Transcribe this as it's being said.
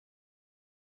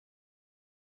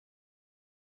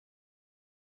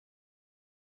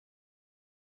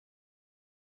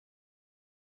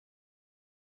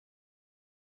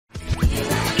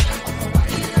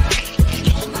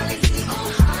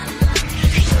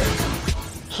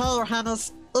Hey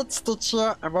Johannes, it's Stitch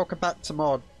here and welcome back to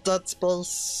more Dead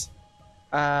Space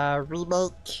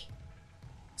Remake.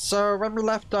 So when we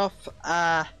left off,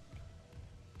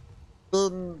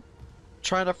 been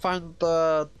trying to find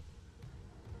the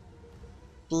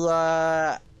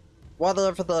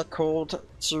whatever they're called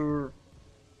to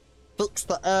fix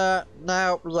the air.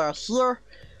 Now we are here,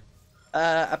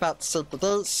 about to save the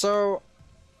day. So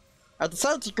I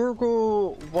decided to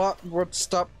Google what would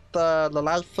stop the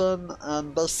Leviathan,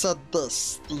 and they said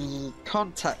this, the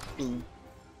contact beam.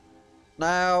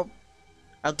 Now,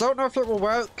 I don't know if it will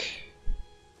work,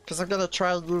 because I'm going to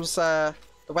try and use the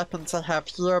weapons I have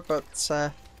here, but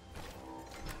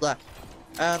yeah.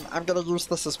 And I'm going to use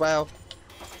this as well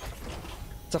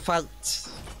to fight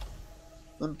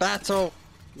in battle.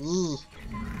 Yee.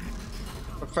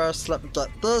 But first, let me get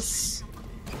this.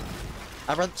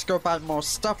 I went to go buy more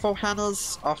stuff for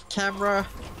Hannah's off camera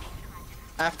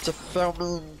after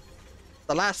filming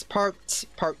the last part,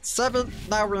 part 7.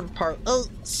 Now we're in part 8,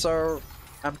 so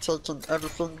I'm taking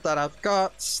everything that I've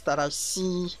got, that I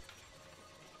see,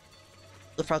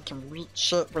 if I can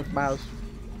reach it with my...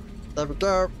 There we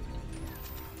go.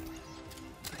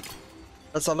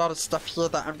 There's a lot of stuff here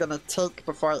that I'm gonna take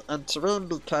before I enter in,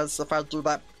 because if I do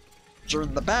that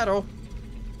during the battle...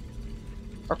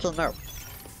 Okay, no.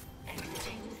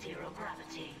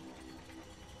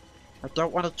 I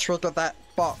don't want to trigger that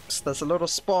box. There's a little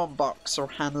spawn box, or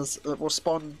Hannah's. It will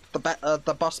spawn the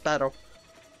boss battle.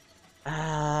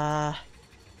 Come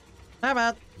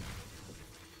on.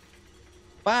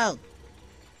 Fine.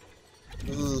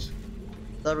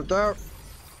 There we go.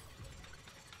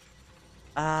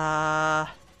 Oh.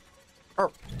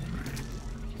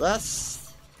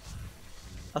 Yes.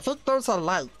 I think those are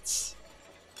lights.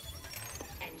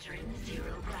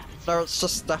 No, it's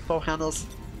just stuff for Hannah's.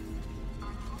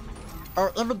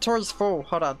 Our inventory's full,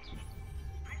 hold on.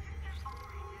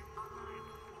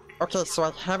 Okay, so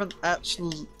I haven't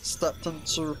actually stepped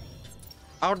into...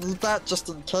 I'll need that just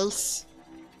in case.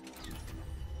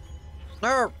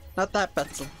 No, not that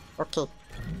Betsy. Okay.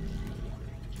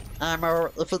 Ammo,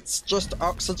 if it's just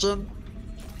oxygen,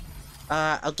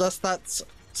 I guess that's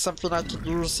something I can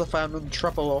use if I'm in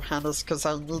trouble, or Hannah's, because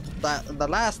I needed that in the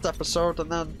last episode,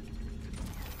 and then...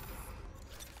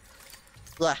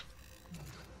 Yeah.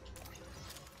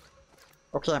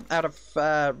 Okay, I'm out of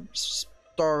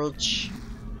storage.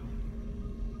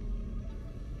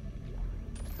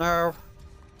 No.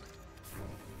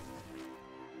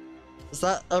 Is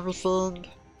that everything?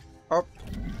 Oh,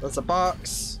 there's a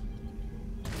box.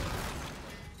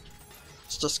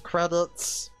 It's just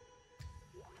credits.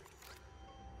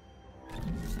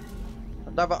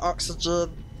 Another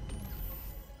oxygen.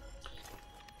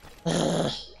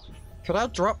 Could I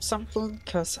drop something?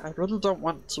 Because I really don't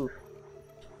want to.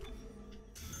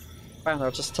 Fine,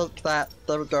 I'll just take that.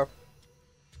 There we go.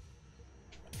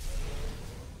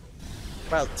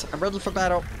 Right, I'm ready for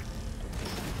battle.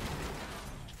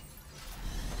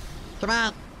 Come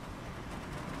on!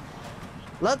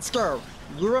 Let's go!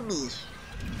 You and me.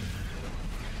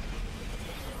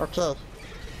 Okay.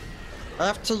 I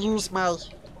have to use my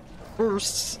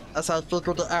boosts, as I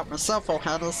figured it out myself, oh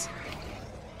Hannah's.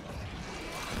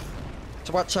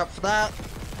 To watch out for that.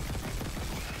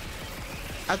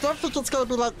 I don't think it's gonna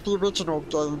be like the original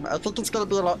game. I think it's gonna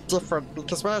be a lot different,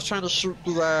 because when I was trying to shoot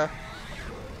the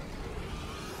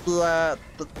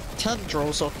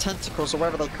tendrils or tentacles or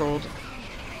whatever they're called,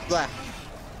 yeah.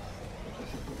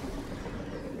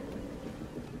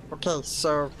 Okay,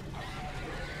 so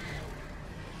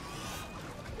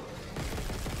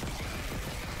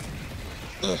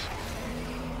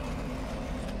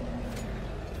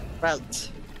right.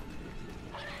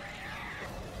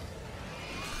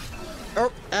 Oh,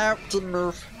 ow, didn't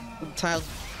move in time.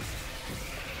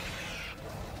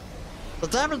 The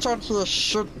damage on here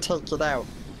should take it out.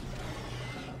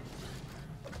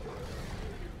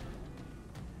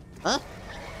 Huh?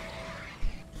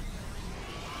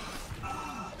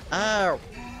 Ow.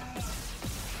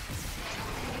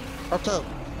 Okay.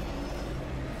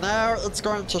 Now it's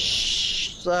going to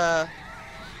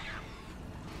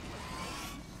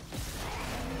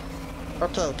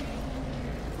okay.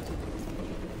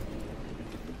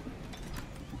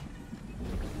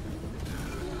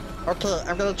 Okay,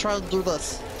 I'm gonna try and do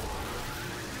this.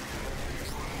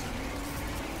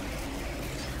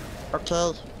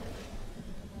 Okay.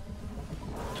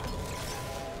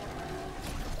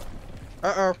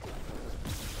 Uh-oh.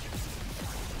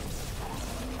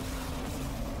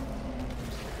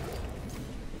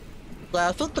 Yeah,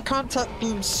 I think the contact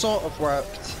beam sort of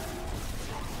worked.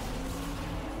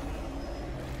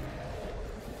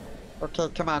 Okay,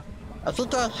 come on. I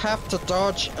think I have to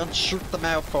dodge and shoot them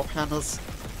out for Hannah's.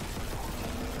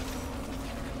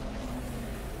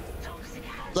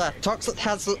 Yeah, toxic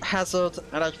hazard,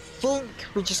 and I think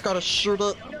we just gotta shoot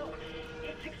it. No,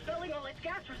 it's expelling all its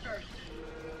gas reserves.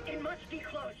 It must be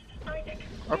close. Isaac,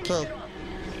 Okay. finish it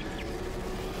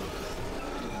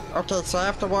off. Okay, so I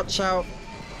have to watch out.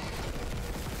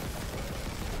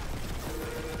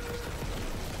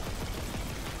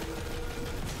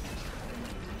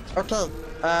 Okay,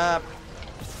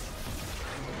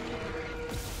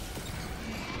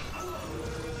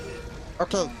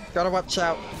 okay, gotta watch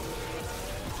out.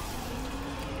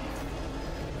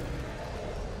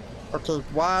 Okay,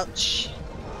 watch.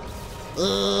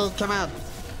 Come on.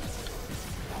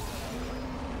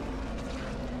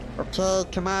 Okay,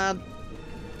 come on.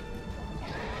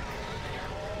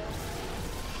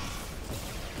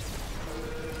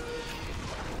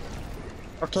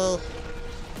 Okay.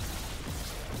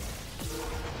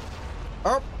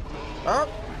 Oh! Oh!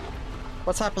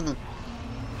 What's happening?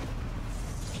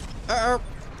 Uh-oh!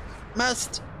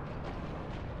 Missed!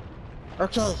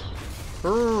 Okay.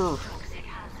 Ooh.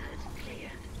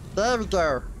 There we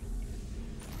go.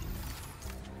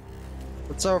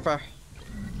 It's over.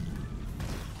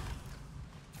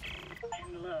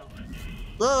 And low.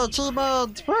 Yeah,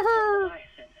 achievement! Woohoo!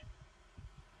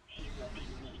 He will be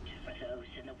meat for those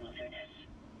in the wilderness.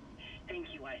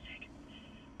 Thank you, Isaac.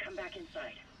 Come back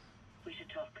inside. We should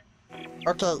talk.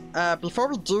 Okay, before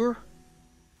we do,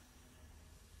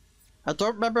 I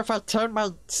don't remember if I turned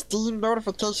my Steam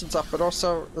notifications off, but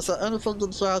also, is there anything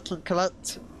in here I can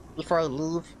collect before I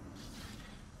leave?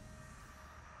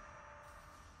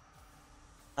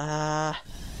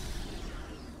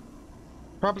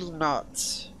 Probably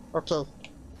not. Okay.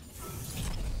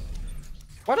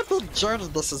 What a big journey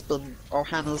this has been,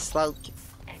 Ohana's. Like,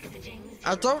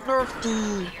 I don't know if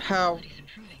how...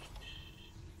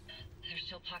 There's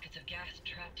still pockets of gas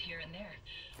trapped here and there.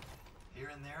 Here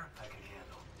and there, I can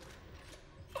handle.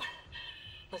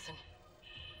 Listen,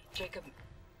 Jacob...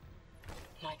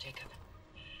 My Jacob.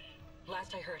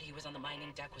 Last I heard, he was on the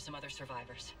mining deck with some other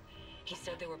survivors. He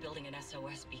said they were building an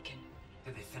SOS beacon.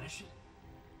 Did they finish it?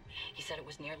 He said it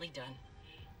was nearly done,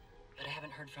 but I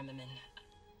haven't heard from him in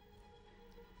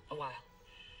a while.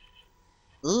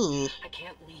 Ooh. I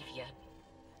can't leave yet.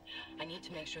 I need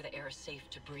to make sure the air is safe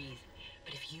to breathe.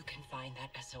 But if you can find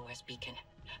that SOS beacon,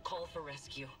 call for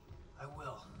rescue. I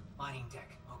will. Mining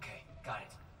deck. Okay, got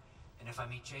it. And if I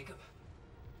meet Jacob?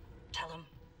 Tell him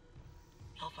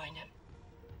I'll find him.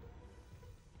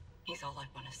 He's all I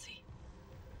want to see.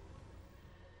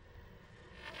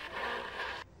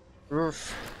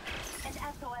 Oof. An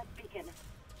SOS beacon.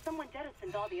 Someone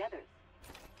jettisoned all the others.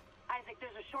 Isaac,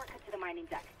 there's a shortcut to the mining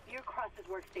deck. Near Cross's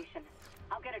workstation.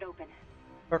 I'll get it open.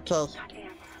 Okay.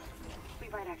 Goddamn. We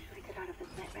might actually get out of this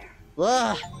nightmare.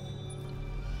 Ah!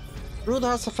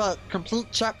 Greenhouse effect. Complete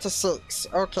chapter 6.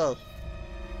 Okay.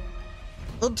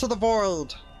 Into the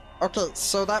void. Okay,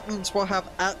 so that means we'll have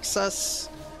access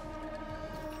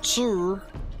to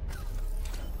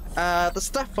the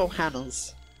stuff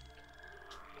Ohana's.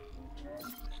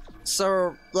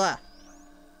 So, yeah.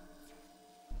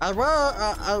 I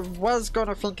was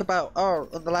gonna think about,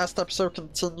 in the last episode,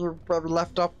 continue where we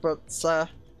left off, but,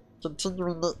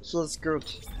 continuing it here is good.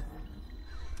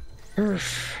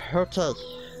 Okay.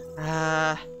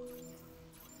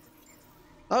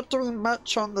 Not doing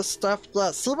much on the stuff.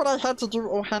 Yeah, see what I had to do,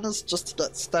 Ohana's, just to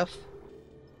get stuff?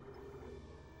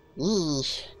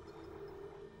 Eesh.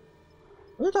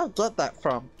 Where did I get that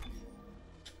from?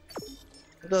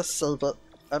 Let's save it.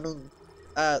 I mean,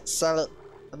 sell it,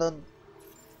 and then...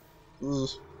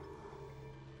 Eesh.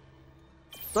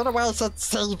 Don't know why I said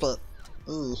save it.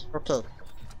 Eesh, okay.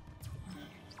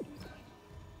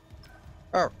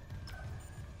 Oh.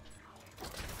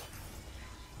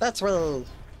 That's way.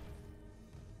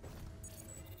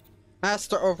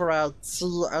 Master override.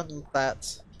 See, I need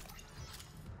that.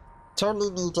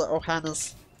 Totally need it,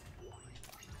 Ohana's.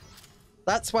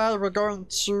 That's why we're going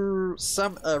to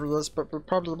some areas, but we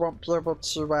probably won't be able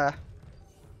to,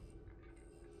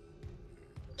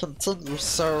 continue.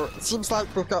 So, it seems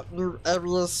like we've got new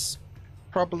areas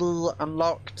probably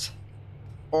unlocked,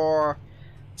 or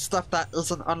stuff that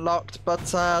isn't unlocked, but,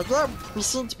 yeah, we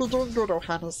seem to be doing good,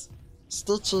 Ohana's.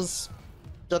 Stitch is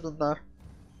getting there.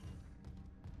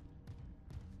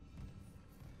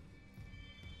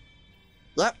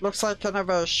 Yep, looks like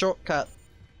another shortcut.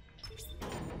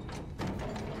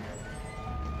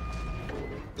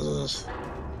 Ugh.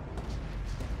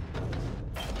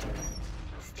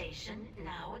 Station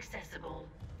now accessible.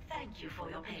 Thank you for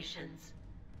your patience.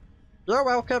 You're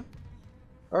welcome.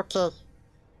 Okay.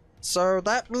 So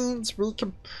that means we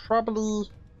can probably...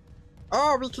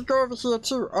 Oh, we can go over here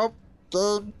too. Oh,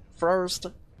 game froze.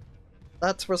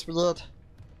 That was weird.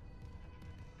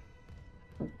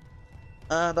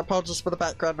 And apologies for the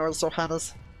background noise,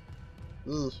 Johannes.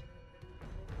 Oh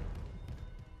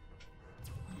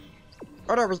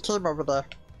no, we came over there.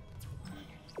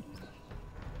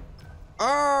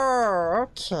 Oh,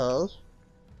 okay.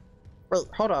 Wait,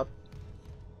 hold on.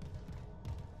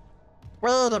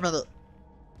 Wait a minute.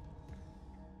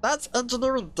 That's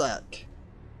engineering deck.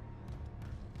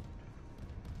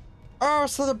 Oh,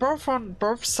 so they're both on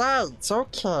both sides.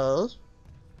 Okay.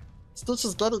 Stitch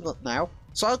is getting it now.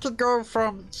 So I can go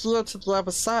from here to the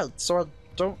other side, so I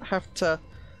don't have to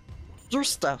do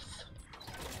stuff.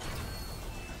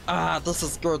 Ah, this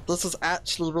is good. This is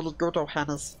actually really good,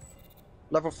 Johannes.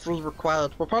 Level 3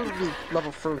 required. We'll probably be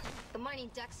level 3. The mining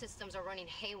deck systems are running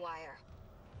haywire.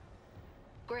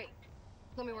 Great.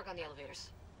 Let me work on the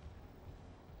elevators.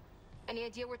 Any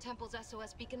idea where Temple's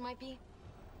SOS beacon might be?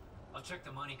 I'll check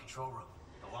the mining control room.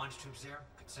 The launch tubes there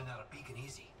could send out a beacon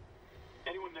easy.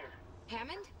 Anyone there?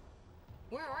 Hammond?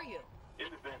 Where are you? In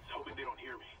the vents, hoping they don't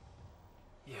hear me.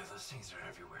 Yeah, those things are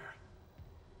everywhere.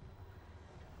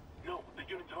 No, the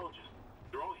unitologists.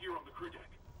 They're all here on the crew deck.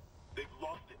 They've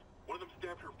lost it. One of them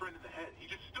stabbed her friend in the head. He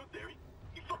just stood there.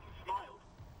 He fucking smiled.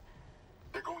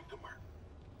 They're going somewhere.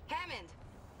 Hammond!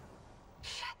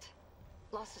 Shit.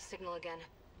 Lost the signal again.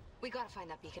 We gotta find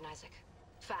that beacon, Isaac.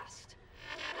 Fast.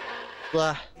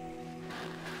 Yeah.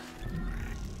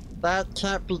 That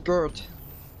can't be good.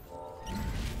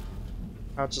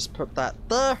 I'll just put that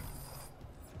there.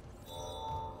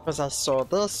 Because I saw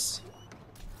this.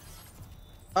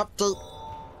 Update.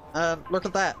 And look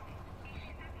at that.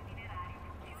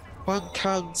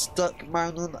 Mankind's deck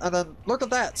mining. And then look at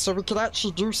that. So we can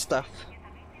actually do stuff.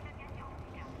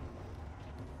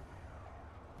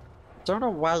 Don't know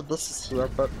why this is here,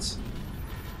 but...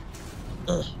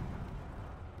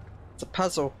 It's a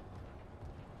puzzle.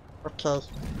 Okay.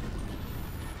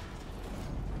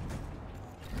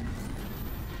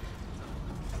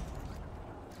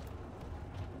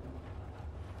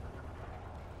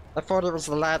 I thought it was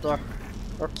the ladder.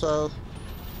 Okay.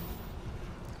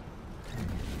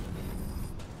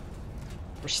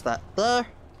 Push that there.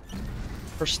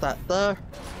 Push that there.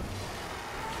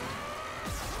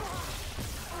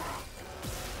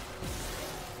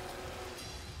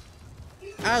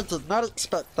 I did not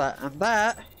expect that, and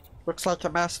that looks like a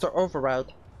master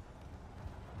override.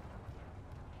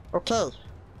 Okay.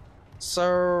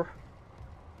 So...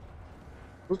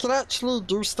 we can actually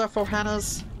do stuff,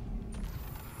 Johannes.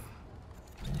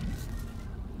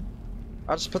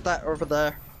 I'll just put that over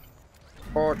there.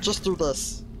 Or just do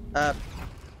this.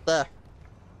 There.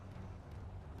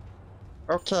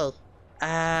 Okay.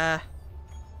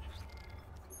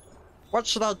 What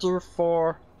should I do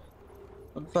for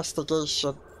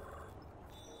investigation?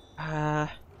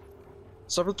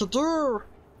 So we could do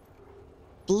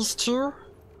these two,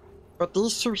 but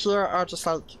these two here are just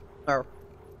like, no.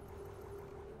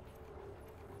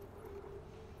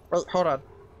 Wait, hold on.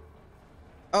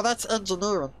 Oh, that's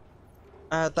engineering.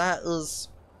 That is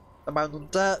the mining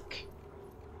deck.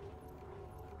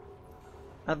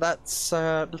 And that's,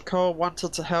 Nicole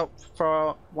wanted help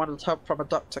from a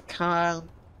Dr. Kine.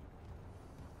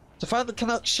 To find the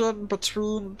connection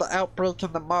between the outbreak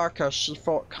and the marker, she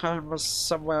thought Kine was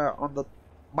somewhere on the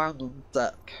mining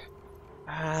deck.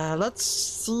 Let's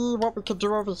see what we can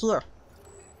do over here.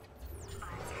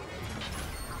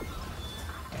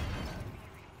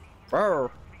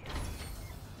 Whoa.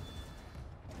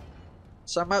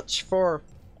 So much for,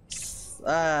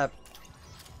 no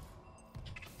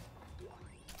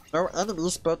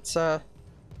enemies, but, hey,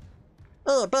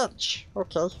 a bench.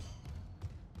 Okay.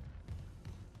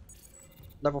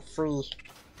 Level 3.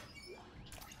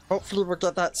 Hopefully we'll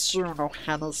get that soon,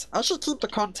 Johannes. I should keep the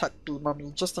contact beam on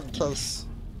me, just in case.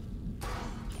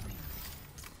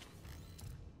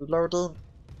 Reloading.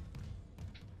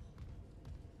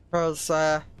 Because,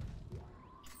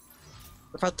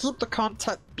 if I keep the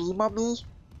contact beam on me,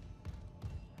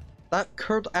 that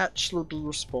could actually be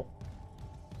useful.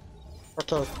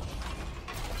 Okay.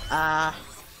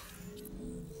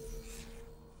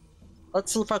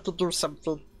 Let's see if I can do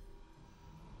something.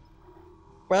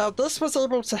 Well, this was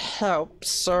able to help,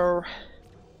 so...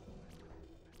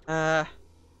 I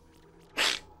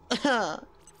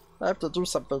have to do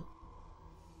something.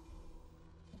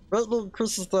 Greatly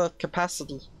increases the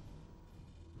capacity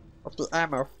of the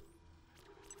ammo.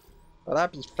 Well,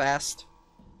 that'd be fast.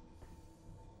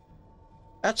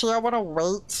 Actually, I want to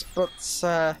wait, but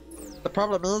the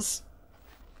problem is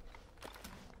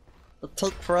it'd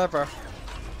take forever.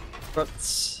 But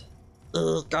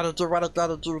gotta do what I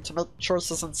gotta do to make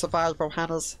choices and survive,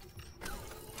 Johannes.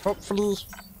 Hopefully,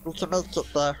 we can make it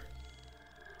there.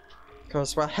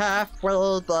 Because we're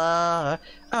halfway there.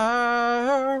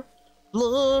 Oh,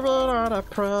 Leave it on a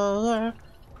prayer.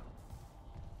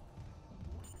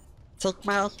 Take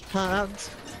my hands,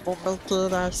 we'll make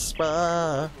it, I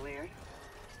swear. Weird.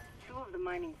 Two of the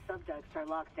mining subducts are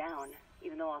locked down,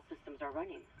 even though all systems are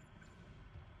running.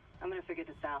 I'm gonna figure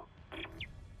this out.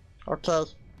 Okay,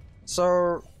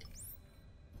 so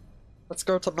let's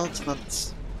go to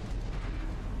maintenance.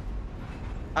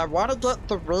 I want to get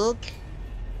the rig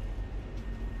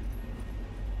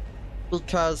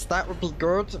because that would be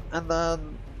good, and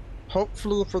then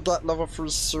hopefully if we get level 3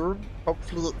 soon,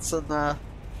 hopefully it's in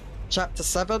chapter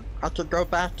 7, I can go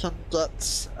back and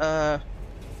get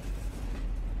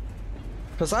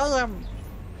because I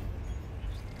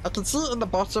can see it in the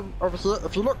bottom over here.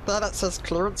 If you look there, that says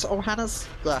clearance, oh Hannah's.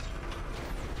 Yeah.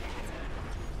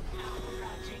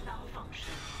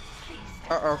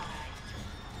 Uh-oh.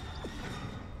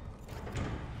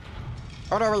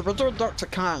 Oh no, wait, we're doing Dr.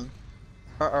 Kine.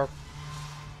 Uh-oh.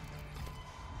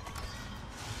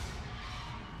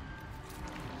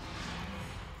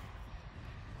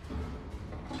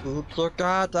 Keep your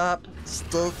guard up,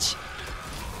 Stitch.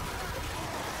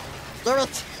 Do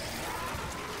it!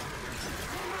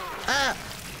 Ah!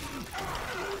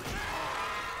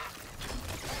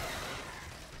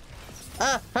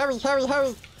 Ah! Hurry, hurry,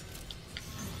 hurry!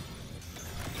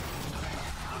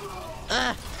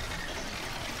 Ah!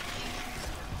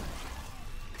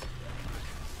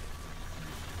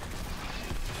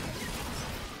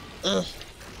 Ugh.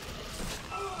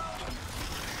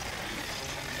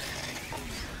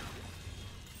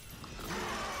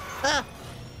 Ah!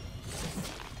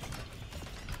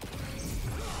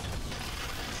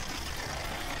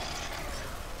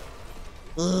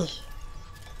 Ugh.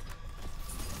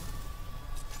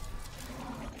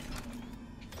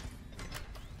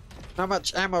 Not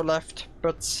much ammo left,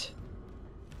 but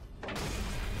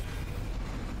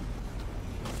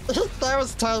that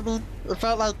was timing. It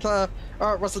felt like oh,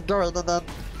 it wasn't going, and then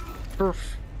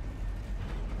poof.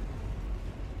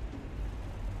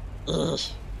 Ugh.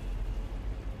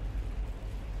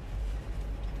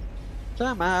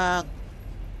 Come on.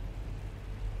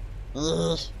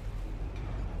 Ugh.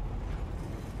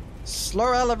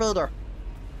 Slow elevator.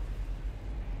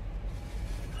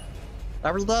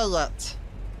 Are we there yet?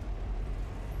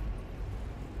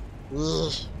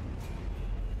 Ugh.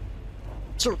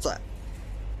 Shoot that.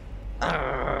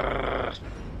 Arrgh.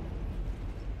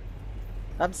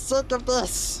 I'm sick of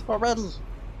this already.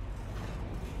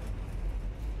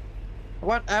 I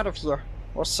want out of here.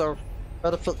 Also,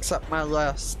 better fix up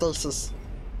my stasis.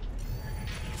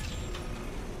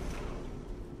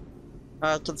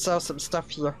 I can sell some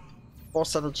stuff here.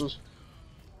 Force energy.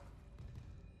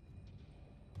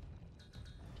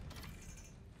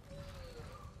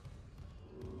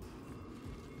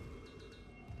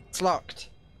 It's locked.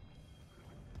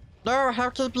 No, how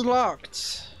can it be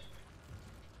locked?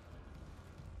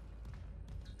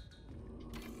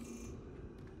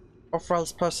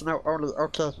 Authorized personnel only,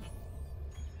 okay.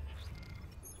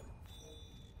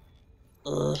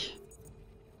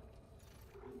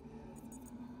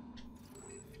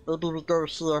 Maybe we go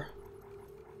here.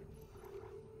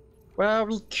 Well,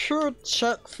 we could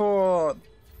check for...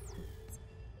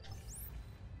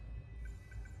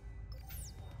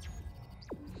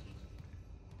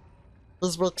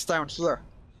 This works down here.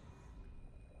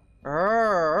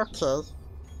 Oh, okay.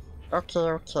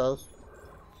 Okay.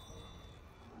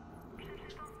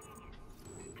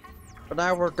 But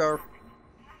now we'll go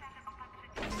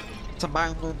to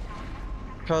mining,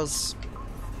 because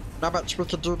not much we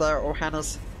can do there,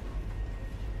 Ohana's.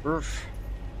 Oof.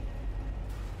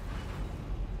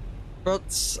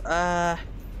 But, oh,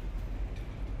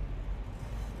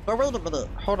 wait a minute,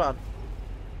 hold on.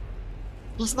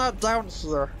 He's not down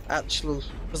here, actually,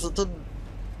 because it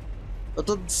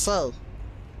didn't say.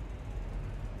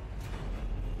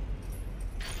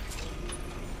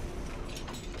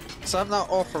 So I'm not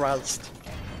authorized.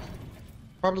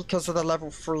 Probably because of the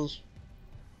level 3.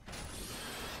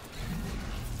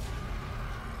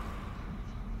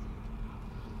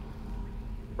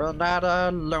 We're not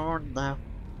alone now.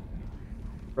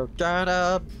 We're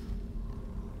gonna...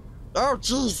 Oh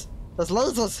jeez! There's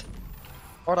lasers!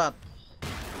 Hold on.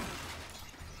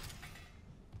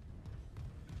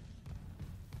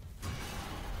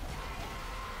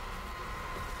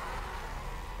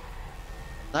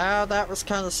 Now that was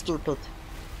kind of stupid.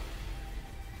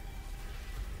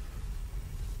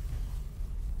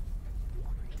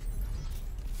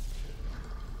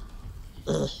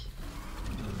 Ugh.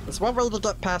 There's one way to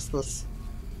get past this.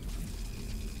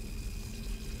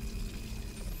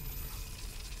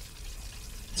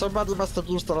 Somebody must have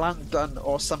used a land gun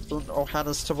or something, or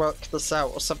Hannah's to work this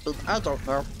out or something, I don't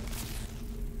know.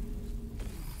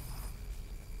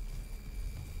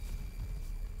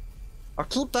 I'll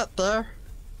keep that there.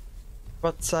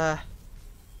 But,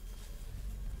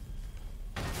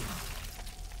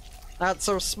 not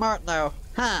so smart now,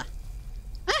 huh?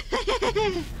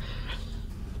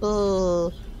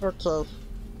 Okay.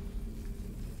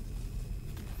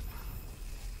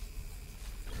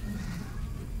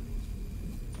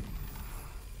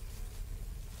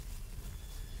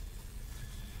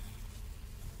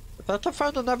 If I can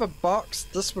find another box,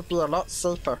 this would be a lot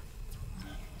safer.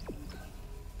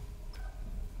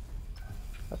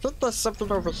 I think there's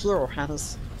something over here,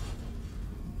 Hannes.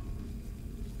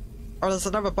 Oh, there's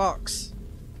another box.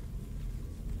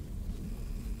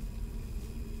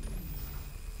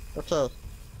 Okay.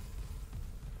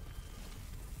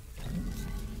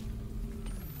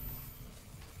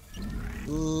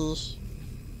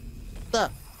 There.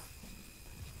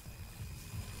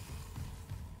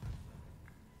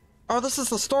 Oh, this is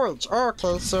the storage. Oh,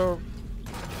 okay, so...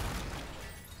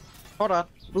 Hold on.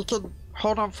 We can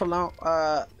hold on for long,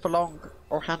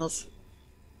 oh, Hannes.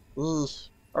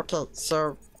 Okay,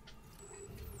 so...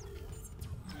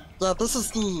 Yeah, this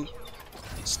is the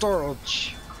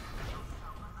storage.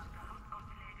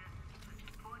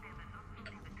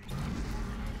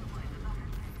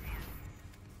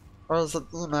 Or is it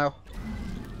email?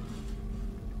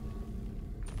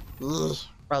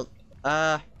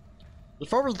 Right,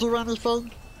 before we do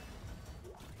anything...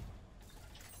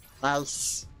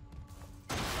 Nice.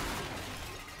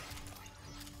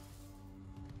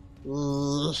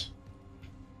 We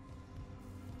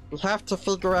have to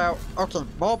figure out... Okay,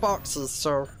 more boxes,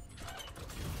 so...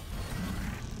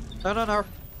 No.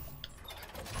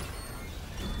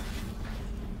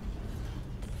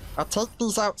 I'll take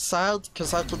these outside,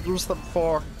 because I can use them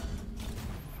for...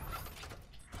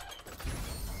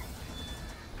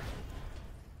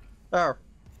 Oh.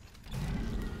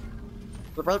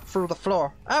 They went through the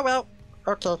floor. Oh well.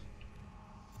 Okay. Oh,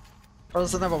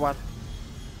 there's another one.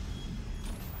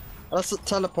 Unless it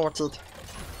teleported.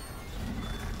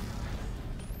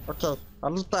 Okay,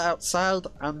 I'll leave that outside.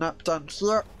 I'm not done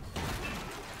here.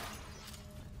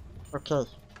 Okay.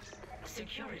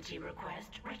 Security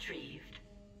request retrieved.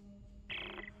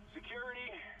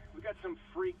 Security, we got some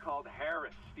freak called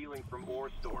Harris stealing from ore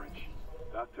storage.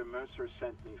 Dr. Mercer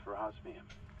sent me for osmium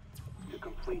to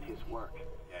complete his work.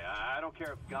 Yeah, I don't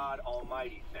care if God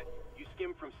Almighty sent you. You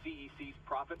skim from CEC's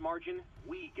profit margin,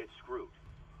 we get screwed.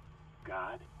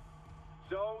 God?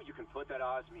 So you can put that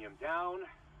osmium down,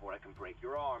 or I can break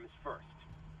your arms first.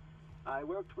 I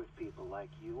worked with people like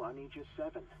you on Aegis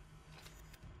 7.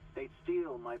 They'd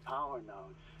steal my power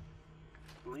nodes.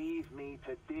 Leave me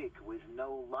to dig with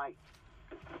no light.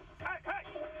 Hey!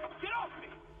 Get off me!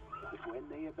 But when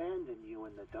they abandon you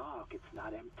in the dark, it's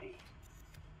not empty.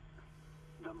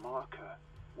 The marker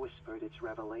whispered its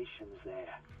revelations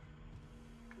there.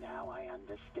 Now I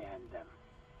understand them.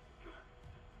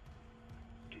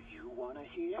 Do you want to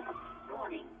hear?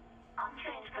 Warning.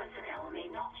 Untrained personnel may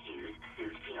not use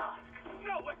suit kiosk.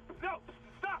 No,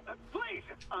 stop, please!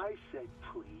 I said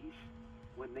please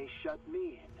when they shut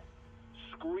me in.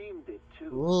 Screamed it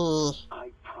too.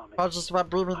 I promise. I'll just about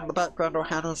breathing in the background, oh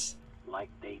Hannes. Like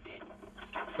they did.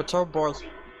 But oh boy.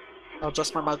 I'll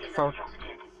adjust my microphone.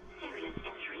 Serious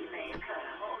injury may occur.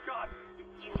 Oh God!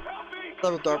 Help me!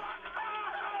 There we go.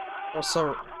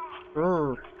 Also,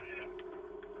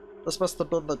 this must have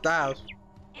been the guy.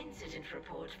 Incident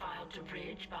report filed to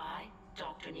Bridge by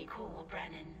Dr. Nicole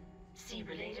Brennan. See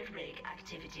related rig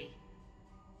activity.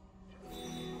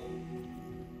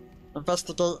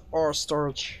 Investigate ore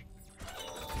storage.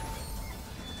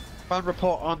 Find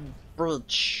report on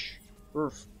bridge.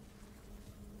 Roof.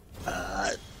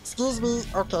 Excuse me.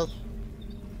 Okay.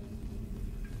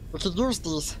 We can use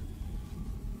these.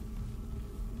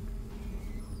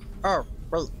 Oh,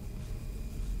 wait.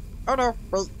 Oh no,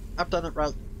 wait. I've done it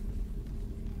right.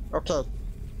 Okay.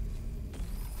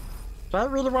 Do I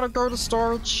really want to go to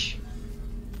storage?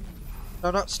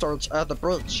 No, not storage, the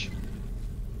bridge.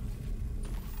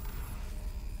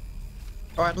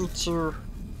 Oh, I need to...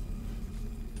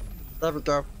 There we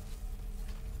go.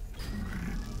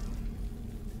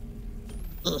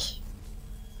 Ugh.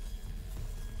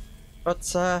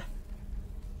 But,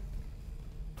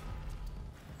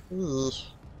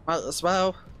 might as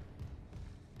well.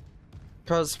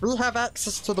 Because we have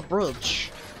access to the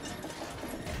bridge.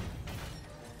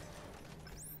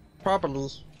 Probably.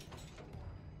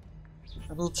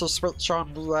 I need to switch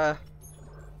on the,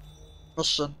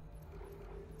 mission.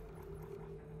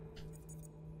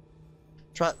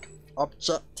 Track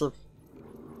objective.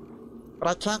 But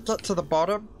I can't get to the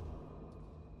bottom.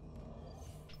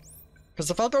 Because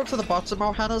if I go to the bottom,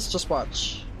 oh Hannes, just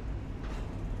watch.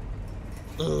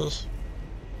 Ugh.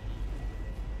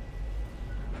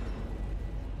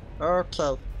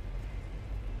 Okay.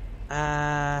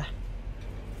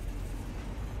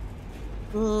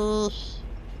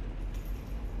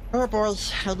 Oh boy,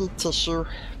 I need tissue.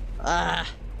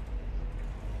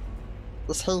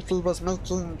 This hay fever's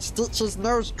making Stitch's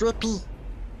nose drippy.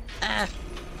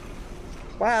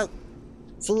 Well,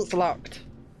 see, it's locked.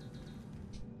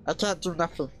 I can't do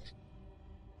nothing.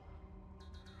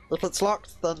 If it's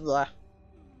locked, then yeah.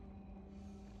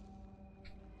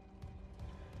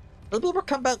 Maybe we'll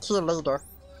come back here later.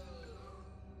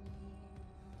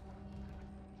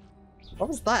 What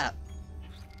was that?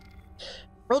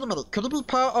 Wait a minute, could it be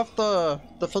part of the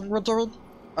thing we're doing?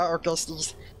 Or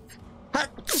ghosties.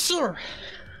 Sure!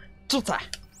 Tuta!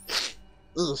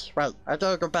 Right, I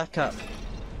gotta go back up.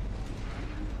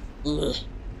 I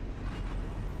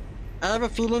have a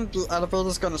feeling the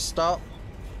elevator's gonna stop.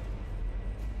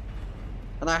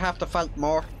 And I have to fight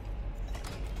more.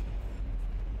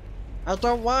 I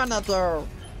don't wanna though!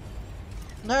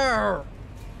 No!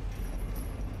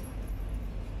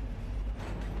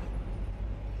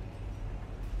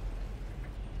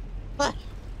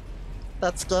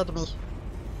 That scared me.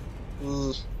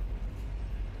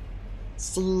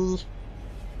 C.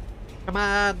 Come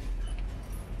on!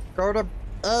 Go to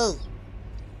A!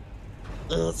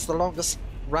 It's the longest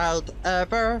ride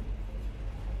ever.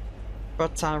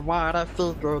 But I wanna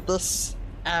figure this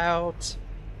out.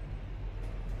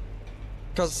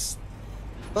 Cause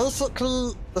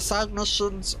basically the side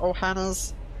missions,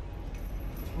 Ohana's,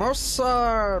 most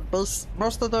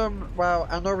of them, well,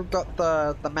 I know we got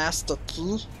the master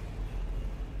key.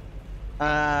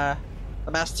 The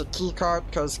master key card,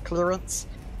 cause clearance.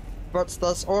 But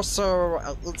there's also,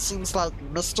 it seems like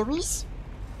mysteries.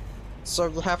 So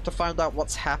you have to find out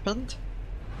what's happened.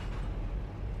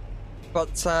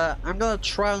 But I'm gonna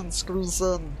try and squeeze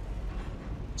in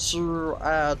to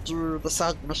do the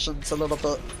side missions a little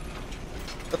bit,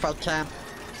 if I can.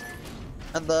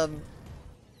 And then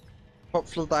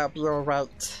hopefully that'll be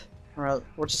alright. Alright,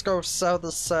 we'll just go sell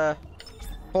this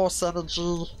force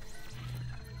energy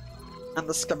and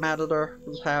the schematitor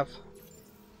we have.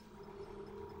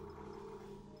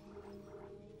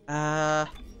 Right,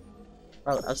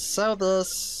 I sell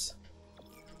this.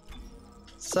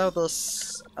 Sell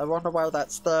this. I wonder why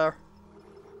that's there.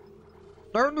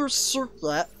 No new suit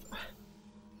yet.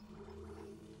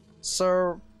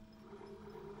 So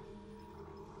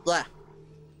yeah.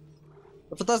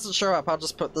 If it doesn't show up, I'll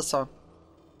just put this on.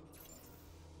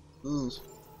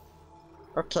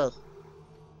 Okay.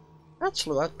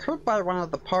 Actually, I could buy one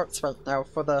of the parts right now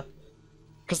for the...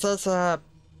 Because there's a...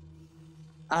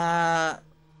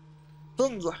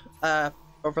 thing,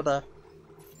 over there.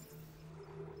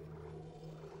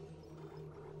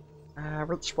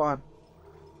 Which one?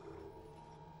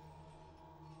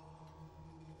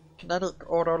 Kinetic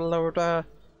autoloader,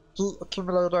 heat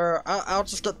accumulator. I'll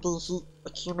just get the heat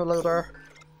accumulator.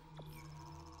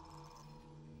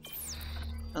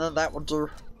 And then that will do.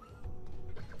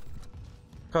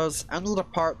 Because I need a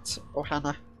part,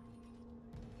 Ohana.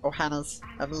 Ohana's.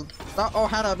 I mean, not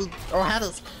Ohana, I mean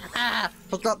Ohana's.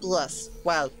 Forgot the S.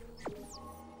 Wow.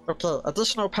 Okay,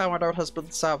 additional power node has been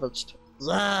salvaged.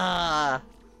 Yeah!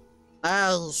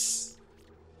 Nice!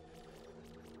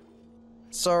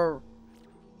 So...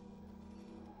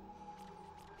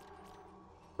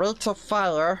 rate of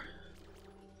fire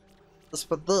is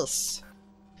for this.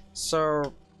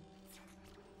 So...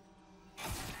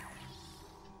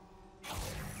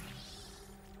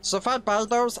 so if I buy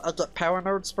those, I get power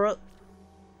nodes for it.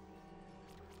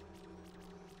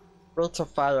 Rate of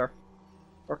fire.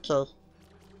 Okay.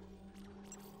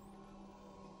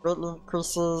 Greatly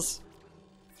increases.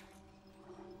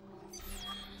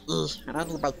 And I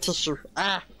need my tissue.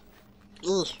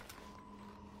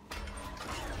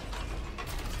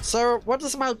 So, what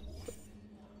is my...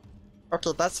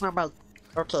 okay, that's not my...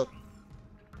 okay.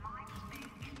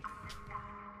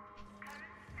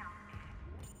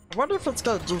 I wonder if it's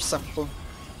gonna do something.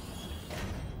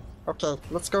 Okay,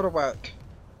 let's go to work.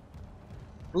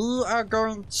 We are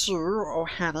going to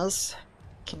Ohana's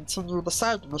continue the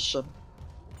side mission.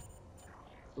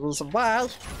 The reason why...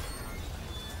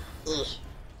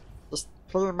 just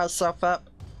clearing myself up.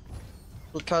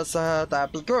 Because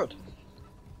that'd be good.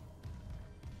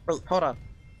 Wait, hold on.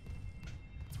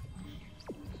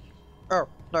 Oh,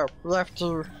 no, we have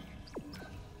to...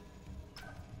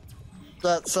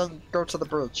 that's saying go to the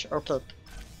bridge, okay.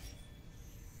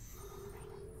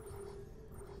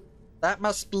 That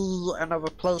must be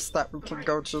another place that we can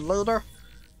go to later.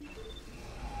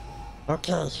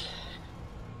 Okay.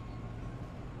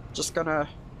 Just gonna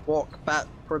walk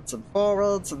backwards and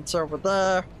forwards until we're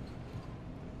there.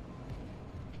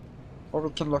 Or we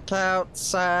can look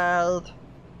outside.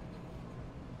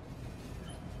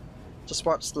 Just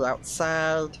watch the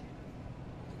outside.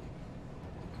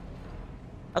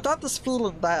 I got this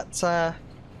feeling that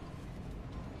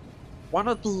one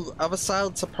of the other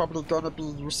sides are probably going to be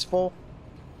useful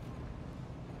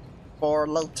for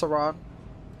later on.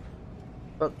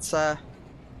 But,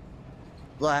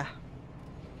 yeah.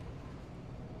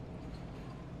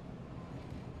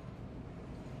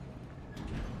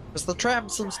 Because the tram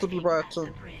seems to be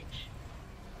working.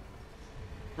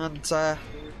 And,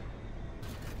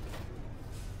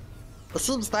 it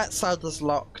seems that side is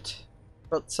locked.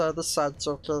 But, this side's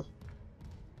okay.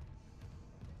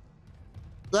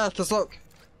 Yeah, because look.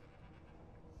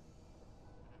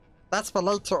 That's for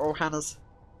later, Ohana's.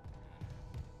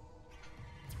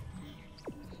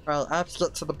 Well, I have to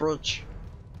get to the bridge.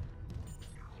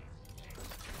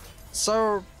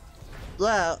 So,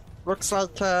 yeah, looks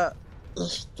like, get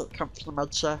comfy in my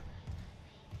chair.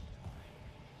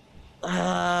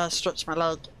 Stretch my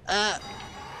leg.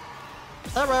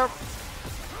 Oh well.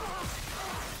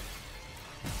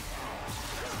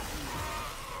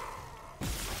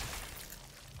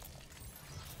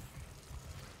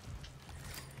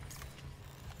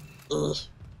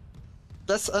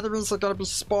 Guess enemies are gonna be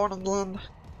spawning in.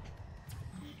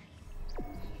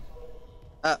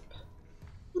 Up.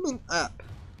 You mean up?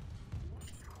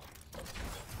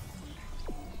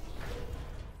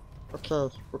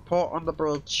 Okay, report on the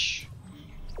bridge.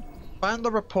 Find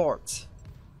the report.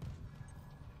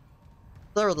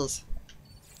 There it is.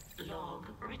 Log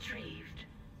retrieved.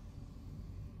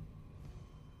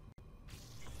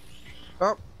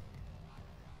 Oh.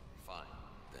 Fine,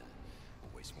 then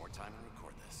we'll waste more time and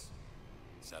record this.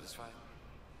 Satisfied?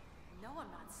 No,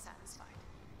 I'm not satisfied.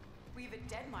 We have a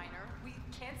dead miner. We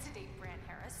can't sedate Bran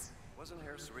Harris. Wasn't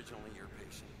Harris originally your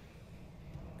patient?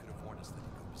 Could have warned us that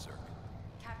he'd go berserk.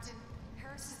 Captain,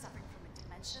 Harris is suffering from a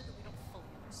dementia that we don't fully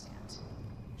understand.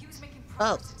 He was making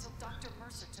progress until Dr.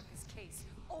 Mercer took his case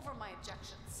over my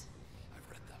objections. I've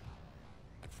read them.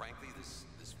 And frankly, this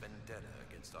vendetta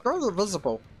against Dr. Very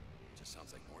visible. just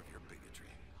sounds like more of your bigotry.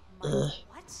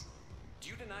 What? Do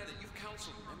you deny that you've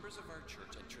counseled members of our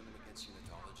church and turned them against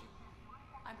unitology?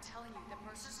 I'm telling you that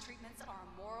Mercer's treatments are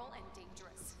immoral and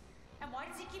dangerous. And why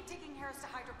does he keep taking Harris to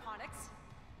hydroponics?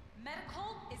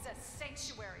 Medical is a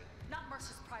sanctuary, not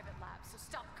Mercer's private lab, so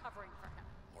stop covering for him.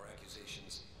 More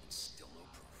accusations and still no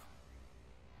proof.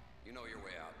 You know your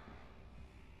way out.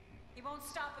 He won't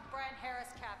stop with Bran Harris,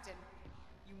 Captain.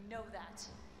 You know that.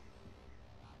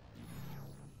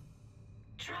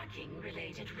 Tracking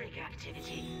related rig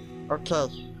activity.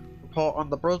 Okay. Report on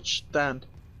the bridge, then.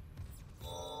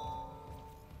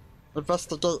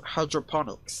 Investigate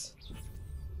hydroponics.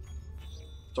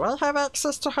 Do I have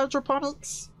access to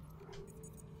hydroponics?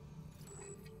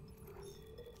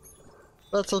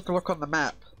 Let's take a look on the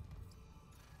map.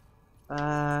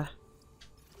 I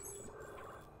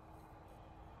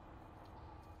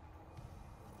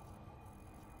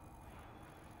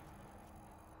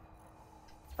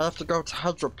have to go to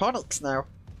hydroponics now.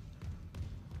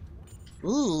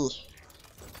 Ooh.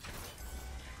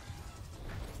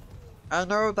 I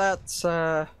know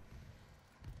that,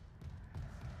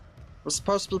 we're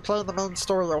supposed to be playing the main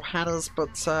story of Ohana's,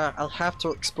 but, I'll have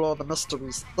to explore the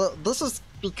mysteries. This has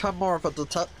become more of a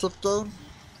detective game.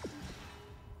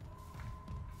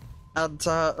 And,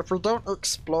 if we don't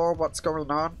explore what's going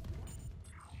on,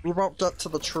 we won't get to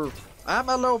the truth. I'm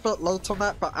a little bit late on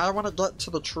that, but I want to get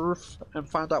to the truth and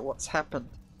find out what's happened.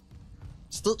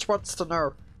 Stitch wants to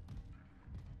know.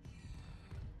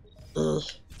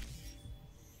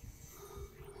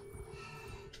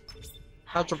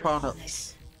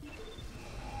 Hydroponics.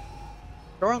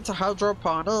 Going to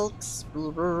hydroponics.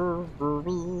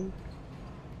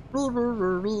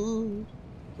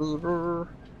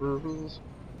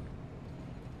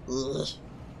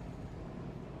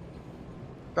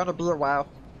 Gonna be a while.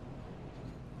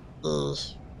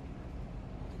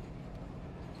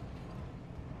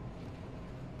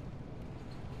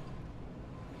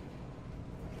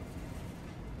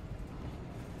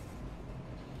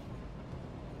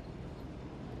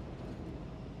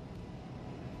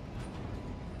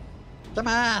 Come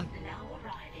on! Now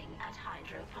arriving at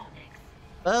hydroponics.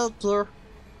 Thank you.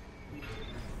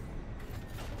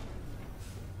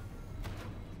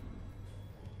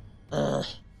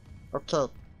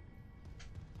 Okay.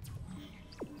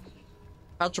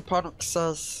 Hydroponics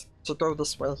says to go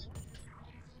this way.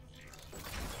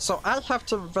 So I have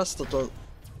to investigate.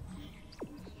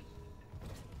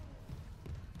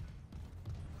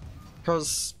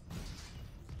 Because...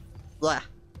 yeah.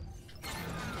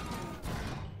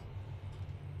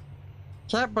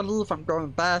 Can't believe I'm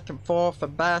going back and forth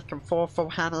for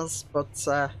Hannah's, but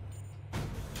yeah,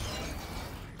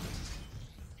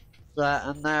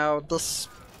 Yeah, and now this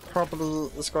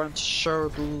probably is going to show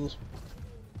the...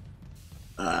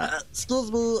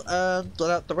 excuse me, and get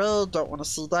out the way, don't want to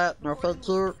see that, no thank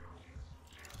you.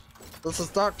 This is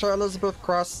Dr. Elizabeth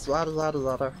Cross, yada yada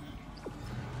yada.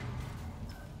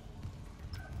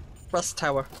 West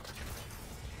Tower.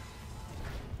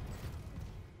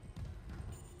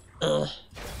 Ugh.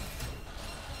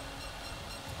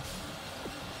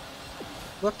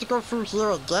 We have to go through here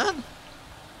again?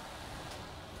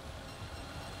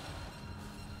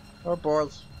 Oh boy.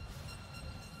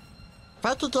 If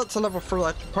I could get to level 3,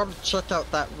 I could probably check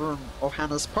out that room,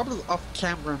 Ohana's, probably off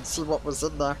camera and see what was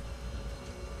in there.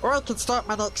 Or I could start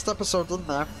my next episode in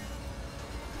there.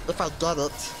 If I get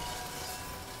it.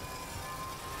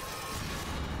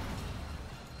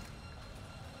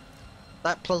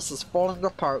 That place is falling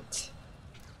apart.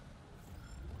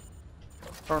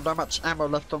 Oh, not much ammo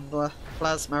left on the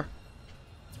plasma.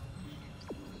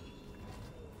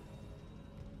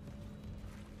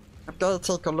 I'm gonna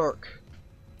take a look.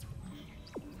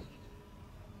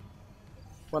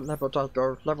 What level did I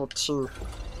go? Level 2.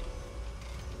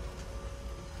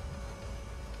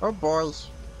 Oh boy.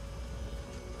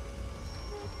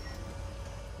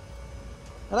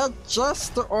 And I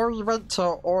just already went to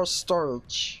ore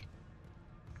storage.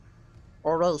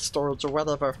 Or a storage or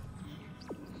whatever.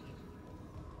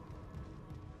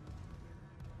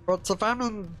 But if I'm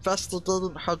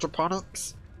investigating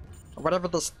hydroponics, or whatever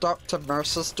this Dr.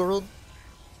 Mercer's doing,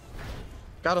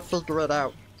 gotta figure it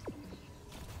out.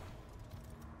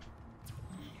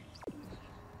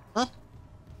 Huh?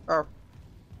 Oh.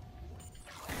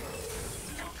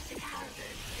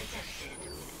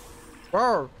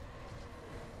 Whoa!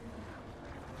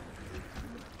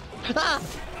 Ah!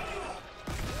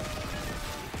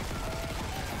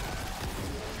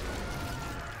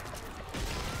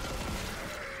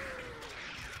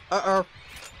 Uh-oh.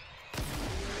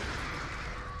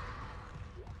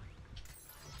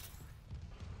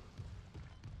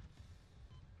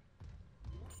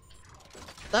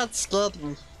 That scared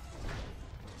me.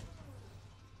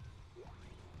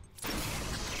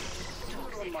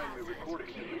 Don't mind me recording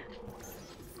you.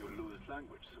 You'll lose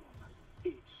language soon.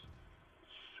 It's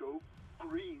so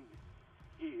green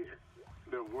here.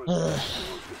 There was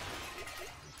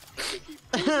they keep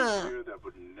here that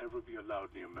would never be allowed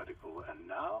near medical, and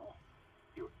now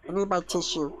you're I need my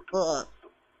tissue.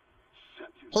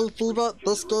 Hey Fever,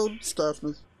 this game scares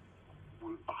me.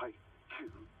 Will I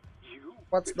kill you?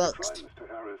 What's If you next? try, Mr.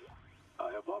 Harris,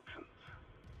 I have options.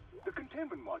 The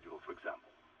containment module, for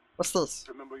example. What's this?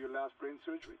 Remember your last brain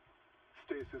surgery?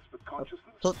 Stasis with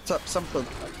consciousness? Picked up something.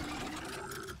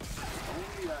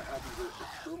 Only I haven't wasted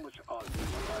so much oddity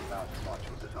on my last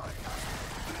module design.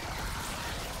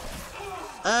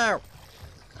 Ow!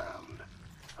 And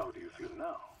how do you feel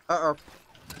now? Uh-oh.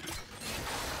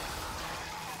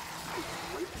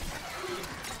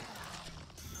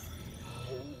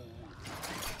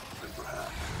 Then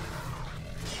perhaps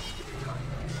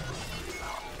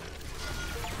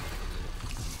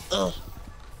Ugh.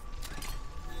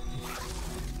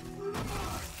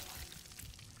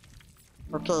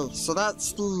 Okay, so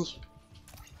that's the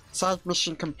side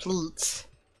mission complete.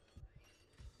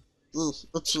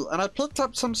 Itchy. And I picked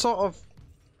up some sort of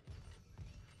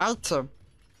item.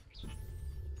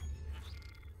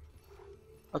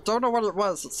 I don't know what it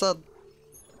was. It said,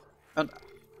 and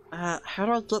how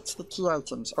do I get to the key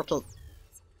items? Okay.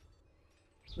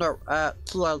 No,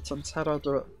 key items. How do I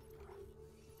do it?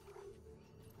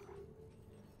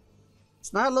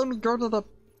 It's not letting me go to the.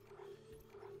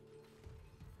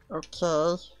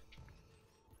 Okay.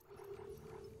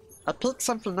 I picked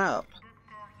something up.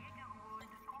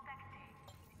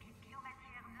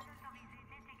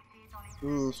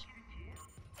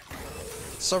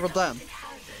 So we're done.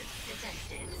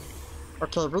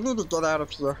 Okay, we need to get out of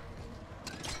here.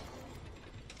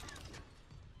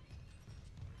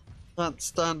 Can't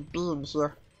stand being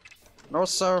here. And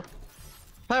also,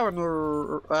 power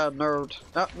node.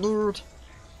 Not nude.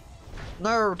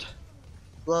 Node.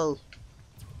 Yay.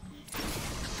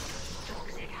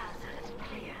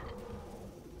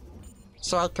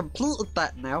 So I completed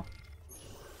that now.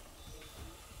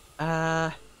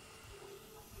 I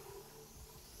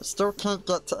still can't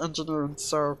get to engineering,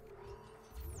 so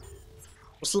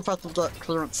we'll see if I can get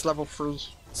clearance level 3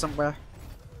 somewhere.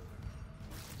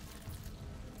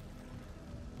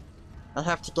 I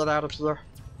have to get out of here.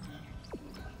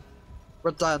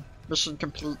 We're done. Mission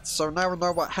complete. So now we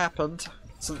know what happened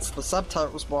since the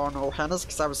subtitles were on Ohana's,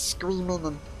 because I was screaming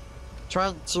and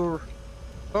trying to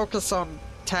focus on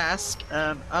task,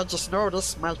 and I just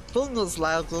noticed my thing is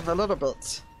lagging a little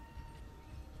bit.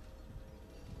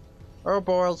 Oh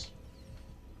boy.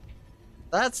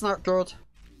 That's not good.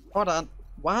 Hold on.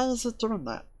 Why is it doing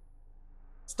that?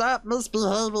 Stop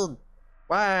misbehaving!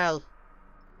 Why?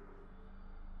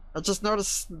 I just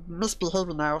noticed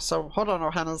misbehaving now, so hold on,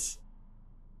 Ohana's.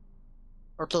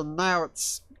 Okay, now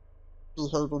it's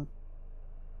behaving.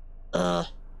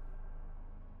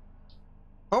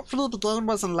 Hopefully the game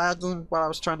wasn't lagging while I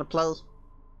was trying to play.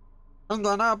 Hang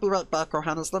on, I'll be right back,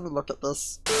 Ohana's. Let me look at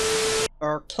this.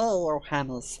 Okay,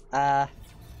 Ohana's. I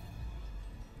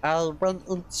went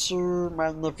into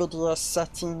my NVIDIA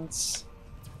settings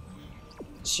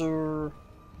to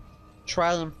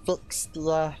try and fix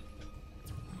the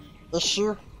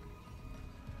issue.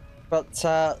 But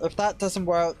if that doesn't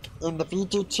work in the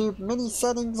VideoTube mini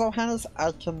settings, Ohana's,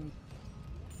 I can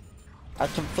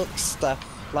fix stuff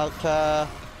like I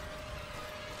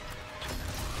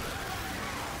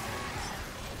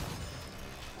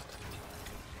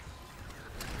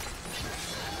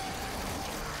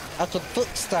can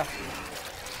fix stuff.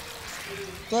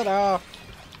 Get off.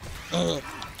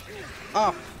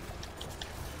 Off.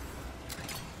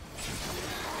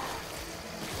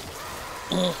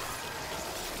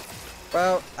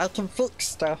 Well, I can fix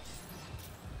stuff.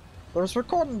 It was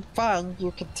recording fine, you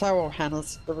can tell,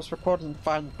 Ohana's. It was recording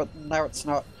fine, but now it's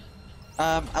not.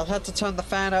 I had to turn the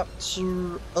fan up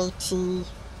to 80,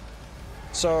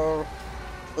 so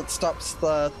it stops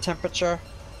the temperature.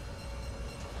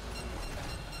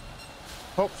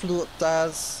 Hopefully it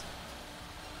does,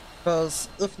 because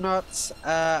if not,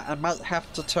 I might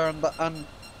have to turn the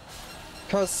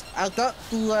because I got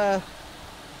the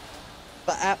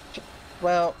app.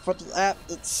 Well, for the app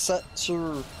it's set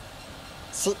to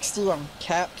 60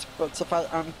 uncapped, but if I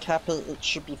uncap it, it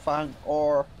should be fine,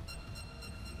 or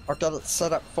I'll get it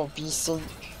set up for VSync,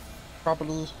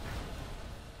 probably.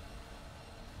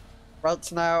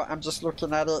 Right now, I'm just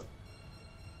looking at it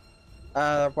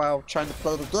while trying to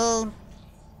play the game.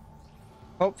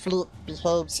 Hopefully it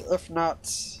behaves, if not,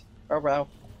 oh well.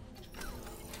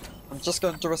 I'm just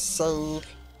going to do a save.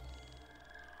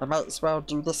 I might as well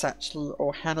do this actually.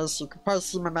 Ohana's, you can probably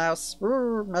see my mouse.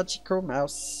 Ooh, magical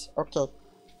mouse. Okay.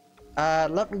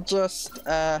 Let me just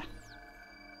come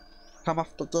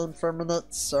off the game for a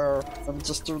minute. So let me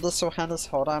just do this, Ohana's.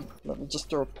 Hold on. Let me just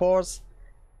do a pause.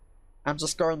 I'm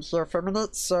just going here for a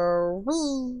minute. So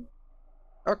whee.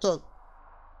 Okay.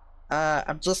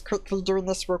 I'm just quickly doing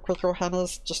this real quick,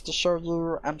 Ohana's, just to show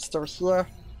you I'm still here.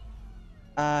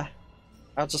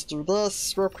 I'll just do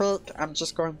this real quick. I'm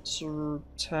just going to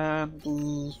turn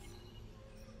the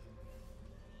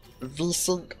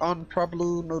VSync on,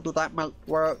 probably. Maybe that might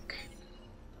work.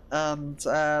 And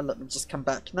let me just come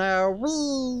back now.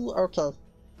 Whee! Okay.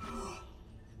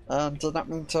 Did not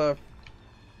mean to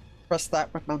press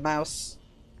that with my mouse.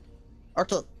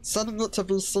 Okay, setting it to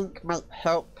VSync might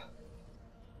help.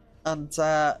 And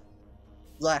yeah.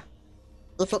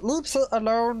 If it leaves it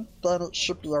alone, then it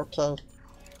should be okay.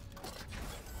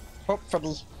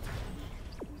 Hopefully.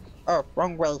 Oh,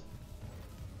 wrong way.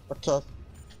 Okay.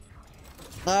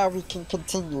 Now we can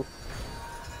continue.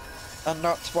 And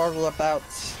not worry about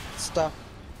stuff.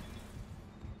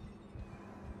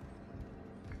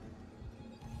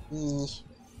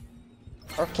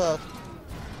 Okay.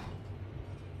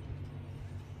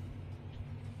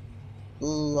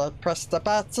 I pressed the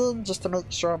button just to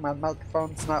make sure my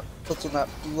microphone's not picking up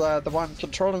the one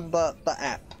controlling the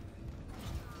app.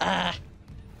 Ah!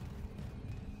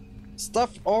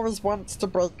 Stuff always wants to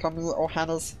break on me,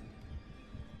 Ohana's.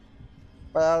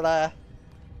 Well,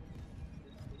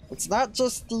 it's not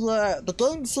just the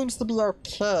game seems to be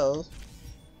okay.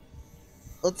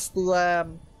 It's the,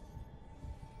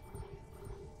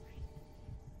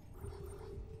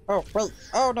 oh, wait,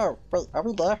 oh no, wait, are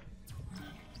we there?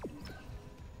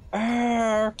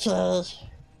 Okay.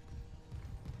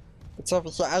 It's over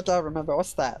here, I gotta remember,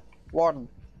 what's that? Warning.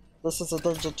 This is a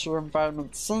danger to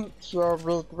environment. Sync your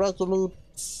rig regularly.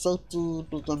 Safety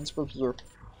begins with you.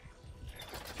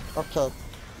 Okay.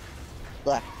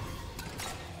 Yeah.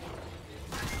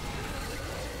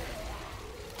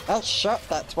 Nice shot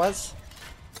that was.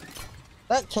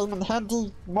 That came in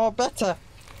handy more better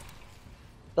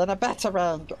than a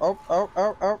batarang.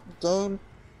 Oh.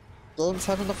 Game's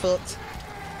having a fit.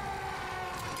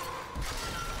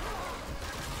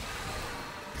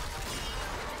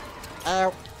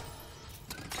 Ow.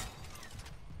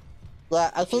 Yeah,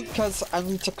 I think because I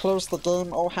need to close the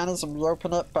game, Ohana's, and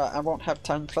reopen it, but I won't have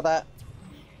time for that.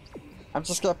 I'm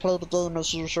just gonna play the game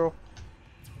as usual.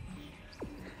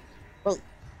 Wait.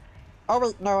 Oh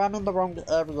wait, no, I'm in the wrong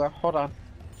area. Hold on.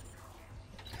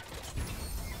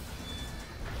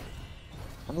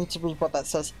 I need to read what that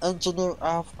says. Engineer,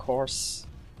 of course.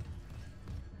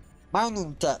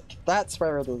 Mining deck, that's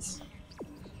where it is.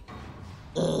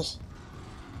 Ugh.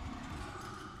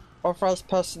 Authorized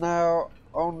personnel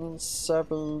only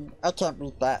serving... I can't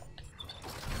read that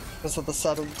because of the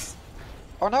settings.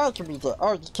 Oh, now I can read it.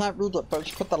 Oh, you can't read it, but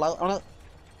you put the light on it.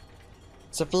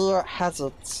 Severe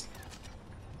hazards.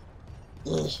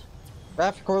 Ugh.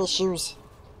 Graphical issues.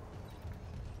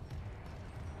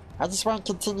 I just want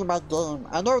to continue my game.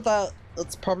 I know that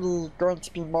it's probably going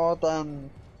to be more than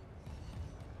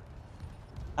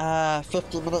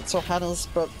 50 minutes or Hannah's,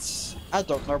 but I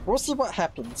don't know. We'll see what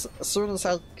happens. As soon as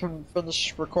I can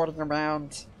finish recording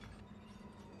around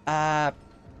 10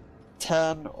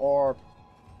 or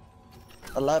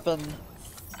 11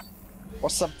 or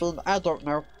something, I don't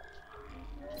know.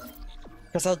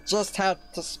 Because I just had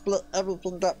to split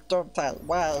everything up, don't I?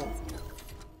 Why?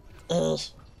 Ugh.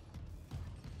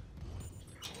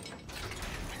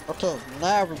 Okay,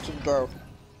 now we can go.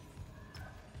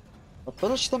 We'll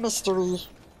finish the mystery.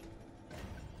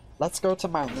 Let's go to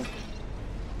mining.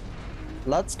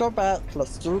 Let's go back,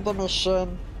 let's do the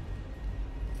mission.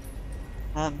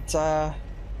 And,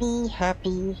 be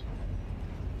happy.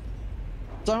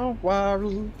 Don't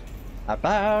worry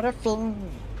about a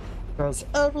thing. 'Cause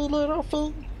every little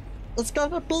thing is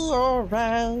gonna be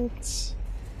alright.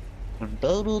 And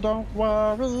baby, don't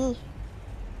worry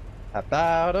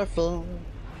about a thing.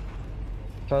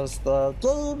 'Cause the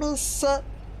game is set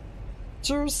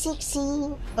to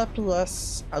 60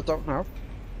 FPS. I don't know.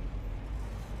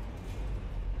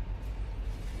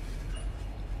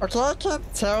 Okay, I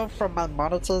can't tell from my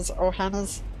monitors,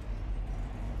 Ohana's.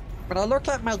 When I look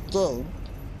at my game,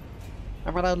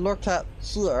 and when I look at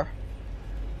here,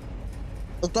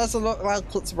 it doesn't look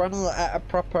like it's running at a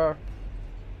proper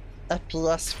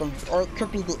FPS thing, or it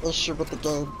could be the issue with the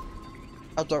game.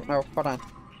 I don't know, hold on.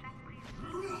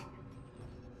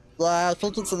 Yeah, I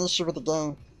think it's an issue with the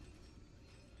game.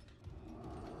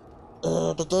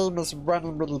 The game is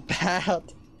running really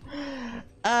bad.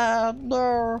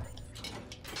 No.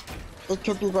 It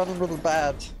could be running really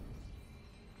bad.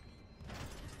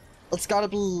 It's gotta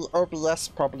be OBS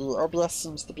probably. OBS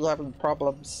seems to be having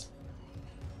problems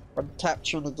when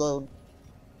capturing the game.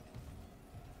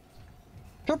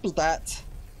 Could be that.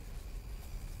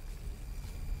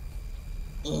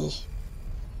 Eeh.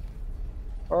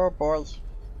 Oh boy.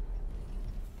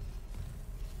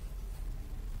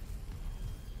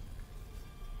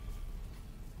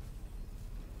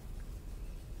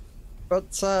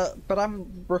 But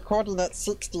I'm recording at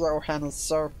 60 Ohana's,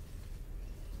 so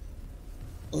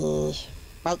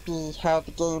might be how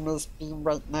the game is being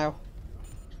right now.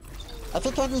 I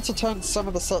think I need to turn some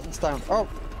of the settings down. Oh!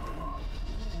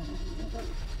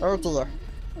 Oh dear.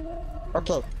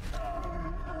 Okay.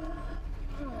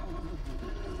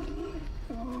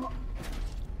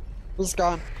 He's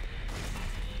gone.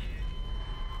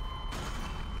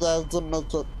 Yeah, he didn't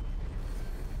make it.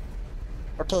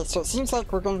 Okay, so it seems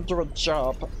like we're going to do a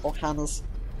job, Ohana's.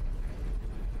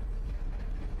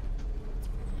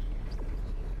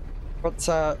 But,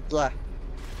 yeah.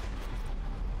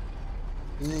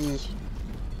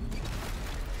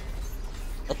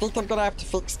 I think I'm gonna have to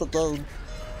fix the game,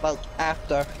 like,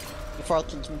 after, before I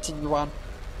can continue on.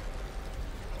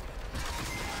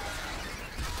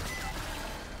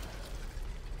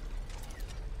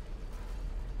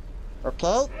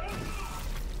 Okay.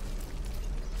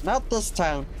 Not this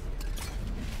time.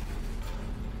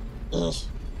 Ugh.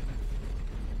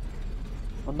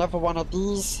 Another one of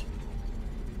these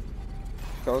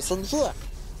goes in here.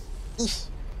 Ugh.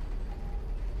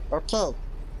 Okay.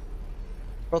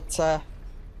 But,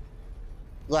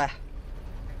 yeah.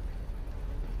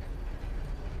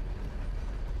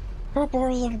 Oh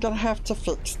boy, I'm gonna have to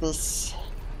fix this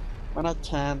when I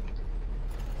can.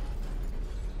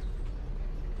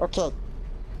 Okay.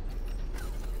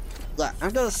 Yeah,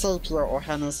 I'm gonna save here,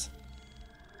 Ohana's.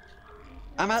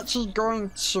 I'm actually going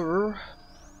to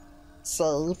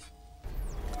save.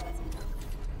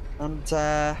 And,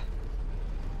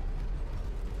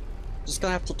 just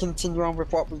gonna have to continue on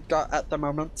with what we've got at the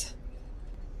moment.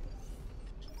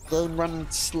 Game running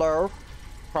slow,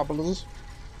 probably.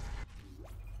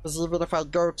 Because even if I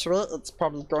go to it, it's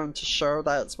probably going to show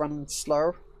that it's running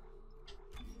slow.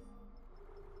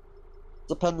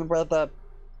 Depending whether...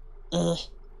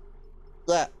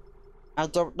 yeah, I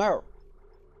don't know.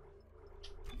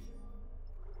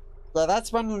 Yeah,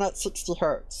 that's running at 60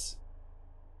 Hz.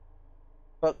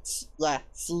 But, yeah,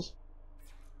 see?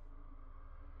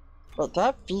 But do I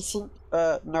have decent...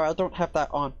 no, I don't have that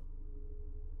on.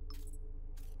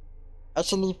 I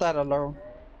should leave that alone.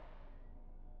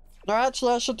 No,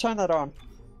 actually, I should turn that on.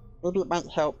 Maybe it might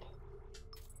help.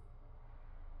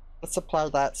 Let's apply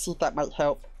that, see if that might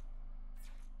help.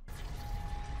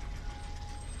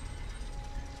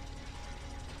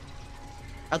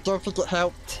 I don't think it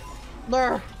helped.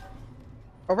 No!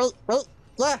 Oh wait,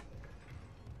 yeah!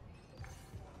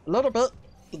 A little bit.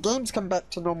 The game's come back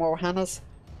to normal, Hannah's.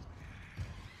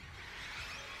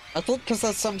 I think because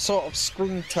there's some sort of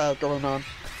screen tag going on.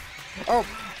 Oh!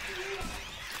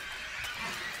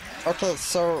 Okay,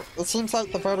 so it seems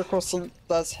like the vertical sync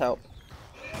does help.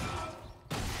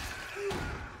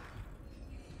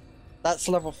 That's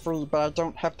level 3, but I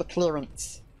don't have the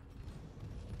clearance.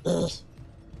 Ugh.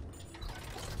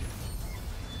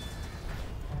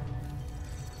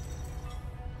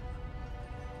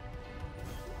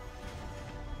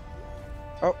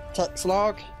 Oh, text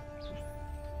log.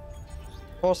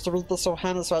 Forced to read this, so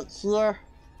Hannah's right here.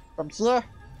 From here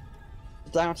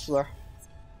to down here.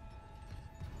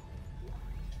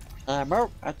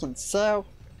 Ammo, I can sell.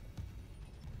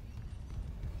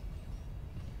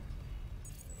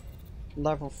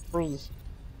 Level 3.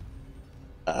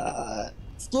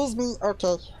 Excuse me,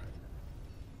 okay.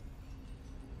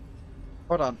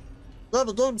 Hold on. Yeah,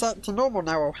 the game's out to normal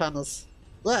now, oh Hannah's.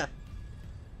 Yeah.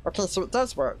 Okay, so it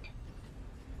does work.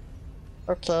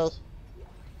 Okay.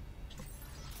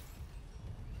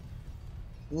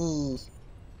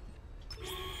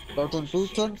 Loading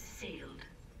beacon. Sealed.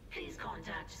 Please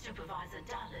contact Supervisor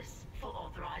Dallas for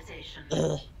authorization.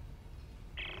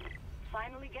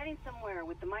 Finally getting somewhere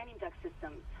with the mining deck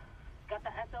systems. Got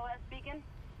the SOS beacon?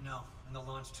 No, and the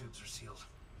launch tubes are sealed.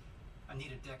 I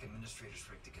need a deck administrator's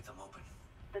rig to get them open.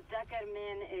 The deck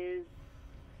admin is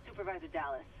Supervisor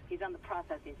Dallas. He's on the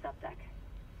processing subdeck.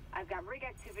 I've got rig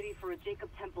activity for a Jacob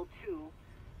Temple 2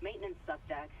 maintenance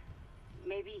subdeck.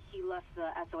 Maybe he left the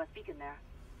SOS beacon there.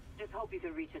 Just hope you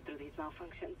can reach it through these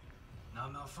malfunctions.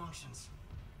 Not malfunctions.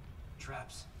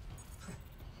 Traps.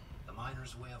 The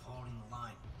miner's way of holding the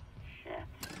line. Shit.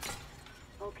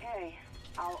 Okay.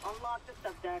 I'll unlock the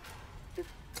subdeck. Just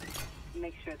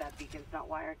make sure that beacon's not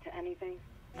wired to anything.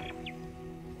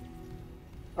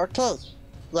 Okay.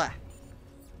 Yeah.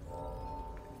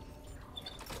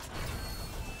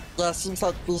 Yeah, seems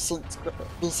like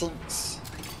V-Syncs.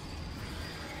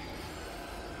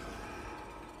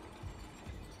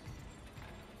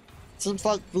 Seems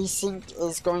like V-Sync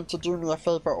is going to do me a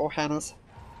favor, oh Hannah's.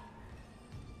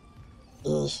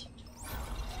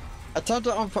 I turned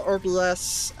it on for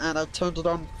OBS, and I turned it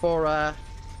on for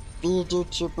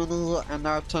YouTube Mini, and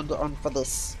now I turned it on for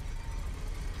this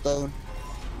game.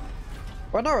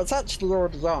 Well no, it's actually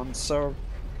already on, so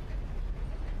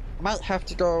I might have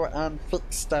to go and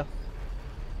fix stuff.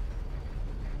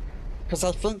 Because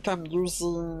I think I'm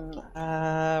using,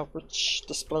 which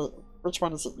display, which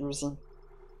one is it using?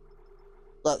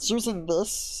 Yeah, it's using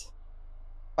this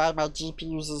by my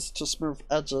GPU users to smooth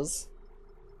edges.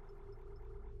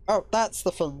 Oh, that's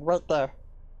the thing, right there.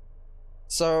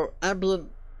 So,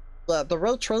 ambient, yeah, the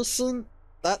ray tracing,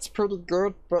 that's pretty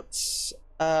good, but,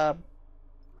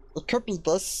 it could be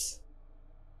this.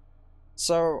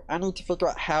 So, I need to figure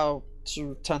out how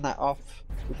to turn that off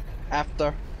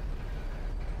after.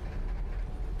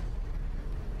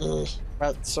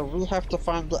 Right, so we have to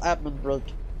find the admin rig.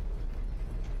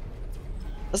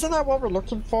 Isn't that what we're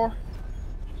looking for?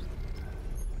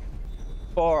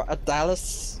 For a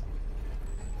Dallas?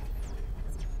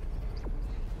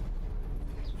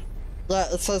 Yeah,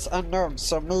 it says unknown,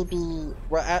 so maybe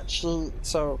we're actually,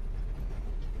 we're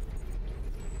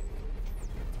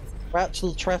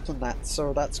actually tracking that,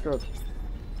 so that's good.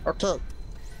 Okay.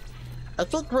 I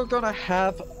think we're gonna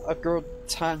have a good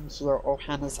time here, oh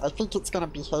Hannah's. I think it's gonna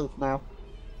behave now.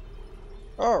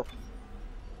 Oh.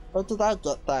 Where did I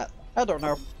get that? I don't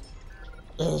know.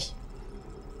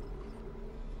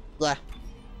 Yeah.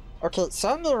 Okay, so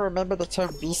I'm gonna remember to turn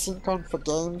V-Sync on for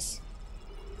games.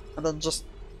 And then just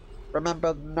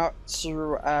remember not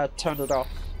to turn it off.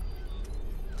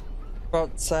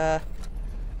 But, yeah.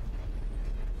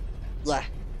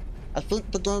 I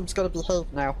think the game's gonna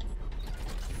behave now.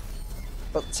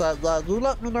 But, yeah, you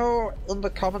let me know in the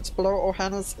comments below, oh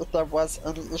Hannah's, if there was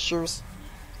any issues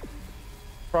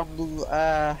from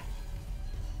the,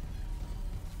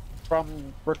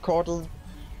 from recording.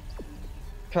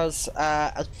 Because,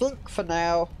 I think for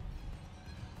now,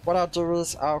 what I'll do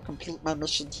is I'll complete my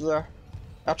mission here.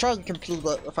 I'll try and complete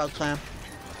it if I can.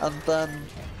 And then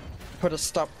put a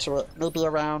stop to it. Maybe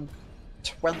around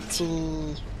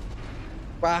 20...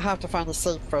 Well, I have to find a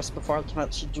save first before I can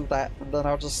actually do that. And then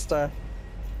I'll just,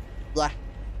 yeah.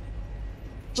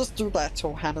 Just do that,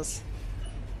 oh Hannah's.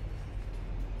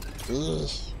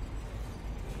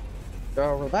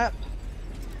 Go with that.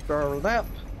 Go with that.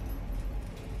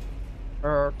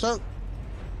 Okay.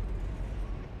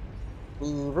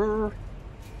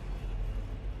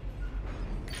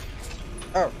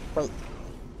 Oh, wait.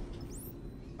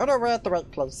 Oh no, we're at the right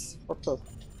place. Okay.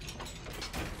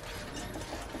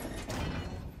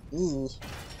 Eee.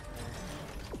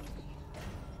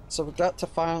 So we got to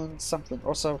find something.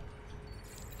 Also,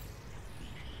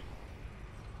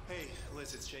 Hey,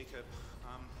 Liz, it's Jacob.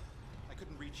 I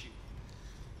couldn't reach you.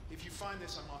 If you find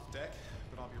this, I'm off deck,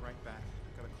 but I'll be right back.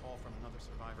 I got a call from another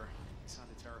survivor. He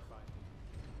sounded terrified.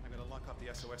 I'm gonna lock up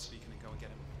the SOS beacon and go and get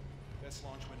him. Best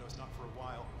launch window's not for a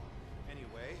while.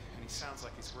 Anyway, and he sounds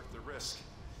like he's worth the risk.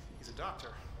 He's a doctor.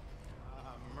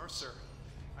 Mercer,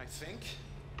 I think.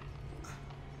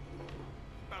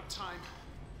 About time.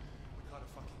 We caught a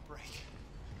fucking break.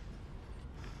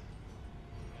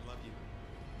 I love you.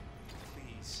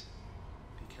 Please,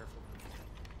 be careful.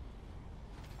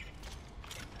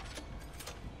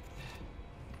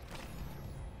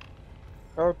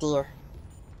 oh dear.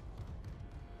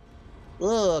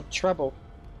 Ugh, trouble.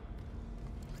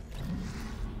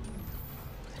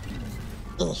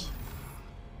 Ugh.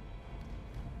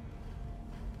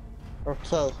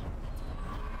 Okay.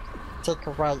 Take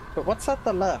a right, but what's at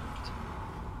the left?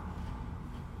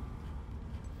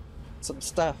 Some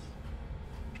stuff.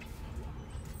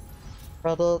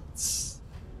 Credits.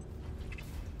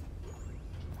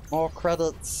 More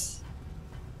credits.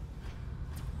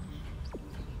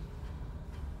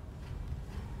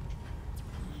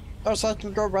 Oh, so I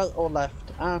can go right or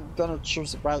left. I'm gonna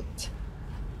choose right.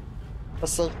 For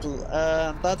safety.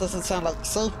 That doesn't sound like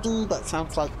safety, that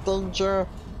sounds like danger.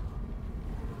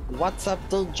 What's up,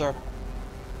 danger?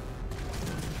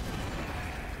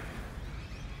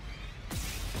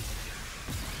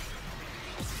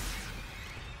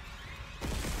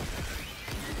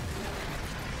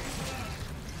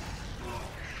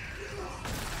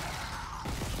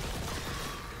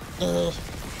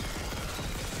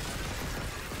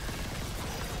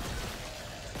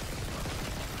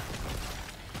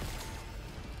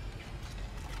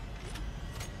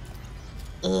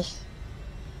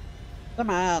 Come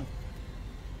on.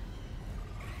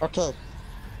 Okay.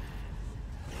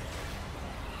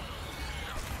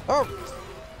 Oh.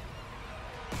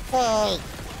 Hey.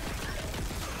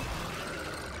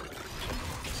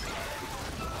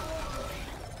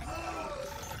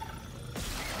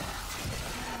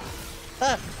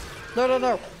 Ah. No, no,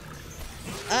 no.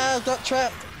 Ah, I got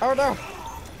trapped. Oh no.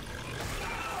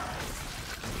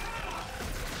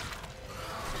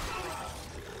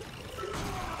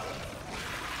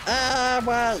 Ah,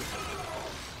 why?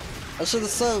 I should have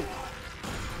saved.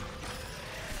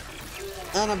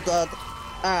 And I'm dead.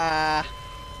 Ah.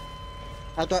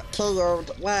 I got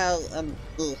KO'd. Wow, I'm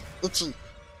itchy.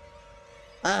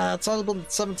 Ah, it's only been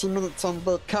 17 minutes on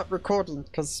the cut recording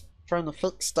because trying to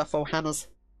fix stuff, oh Hannah's.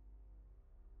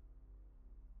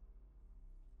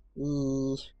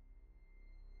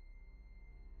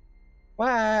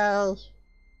 Wow.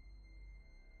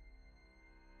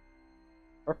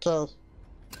 Okay.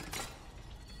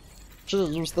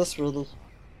 Should've used this really.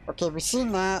 Okay, we've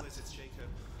seen that. Liz, it's Jacob.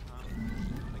 I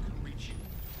couldn't reach you.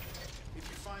 If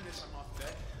you find this, I'm off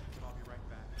deck, but I'll be right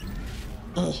back.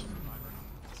 Survivor.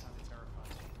 Sounded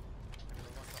terrified. I'm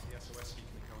gonna lock up the SOS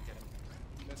beacon and go and get him.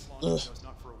 Best launch window's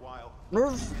not for a while.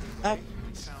 Move out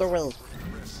the way.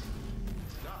 He's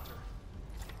a doctor.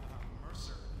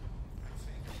 Mercer, I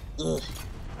think.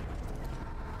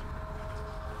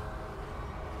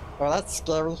 Oh, that's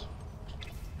scary.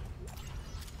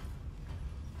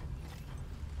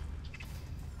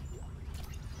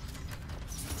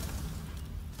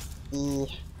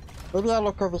 Maybe I'll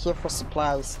look over here for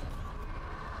supplies.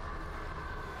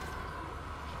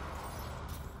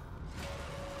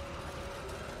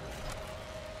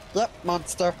 Yep,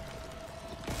 monster.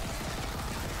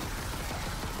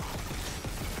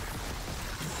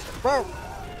 Whoa!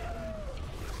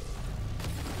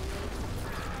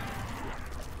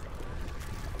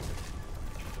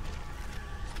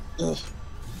 Ugh.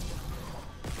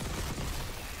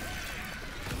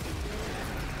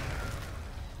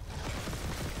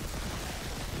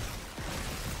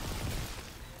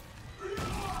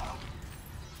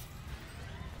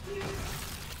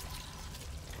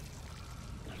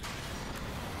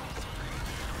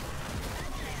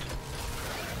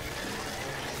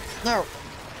 No.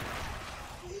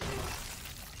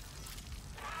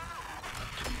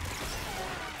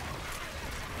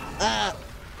 Ah.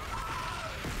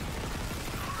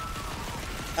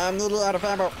 I'm a little out of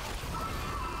ammo.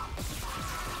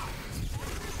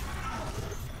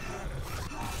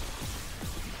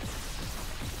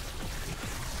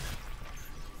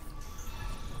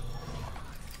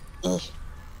 Ugh.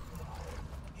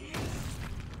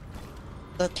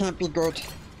 That can't be good.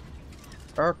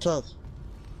 Okay.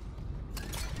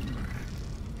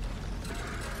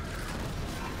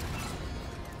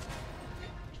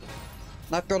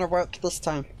 Not gonna work this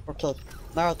time. Okay,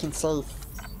 now I can save.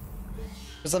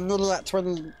 Because I'm nearly at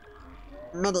 20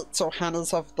 minutes or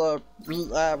Hannah's of the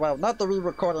well, not the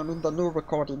re-recording, I mean the new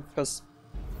recording, because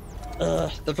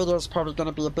the video is probably going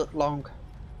to be a bit long.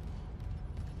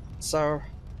 So,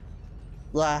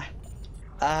 yeah.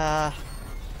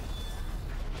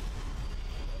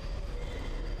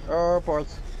 Oh boy.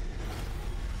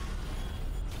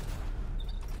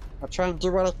 I'll try and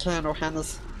do what I can,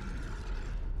 Ohana's.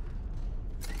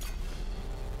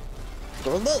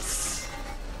 Doing this!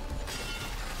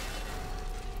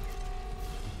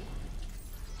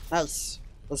 Nice.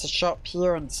 There's a shop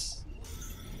here and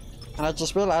I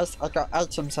just realized I got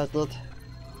items I did.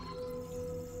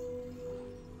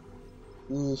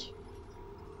 No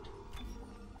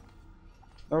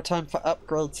time for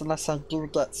upgrades unless I do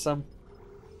get some.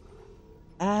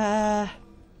 I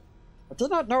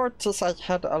did not notice I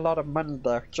had a lot of money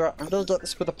there. I'm gonna get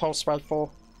this with a pulse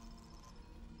rifle.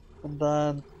 And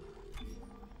then...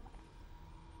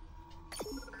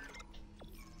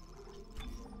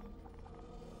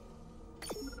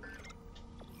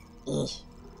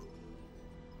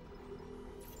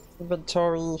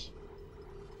 Inventory.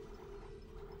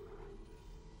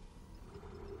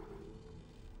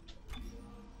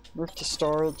 Move to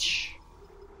storage.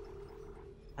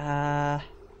 Yeah.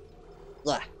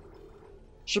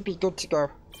 Should be good to go.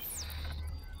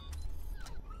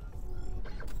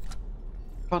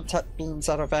 Contact beams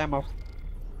out of ammo.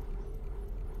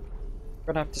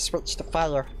 Gonna have to switch to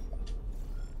fire.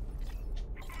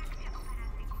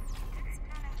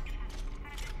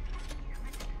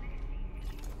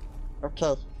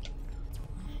 Okay.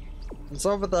 He's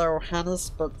over there, Ohana's,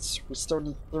 but we still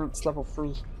need clearance level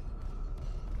 3.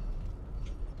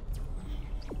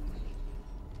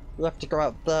 We have to go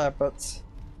out there, but...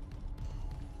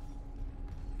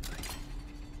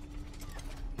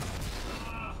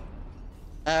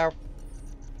 Ow.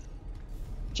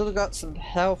 Should've got some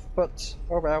health, but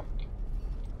oh well.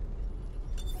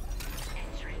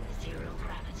 Entering zero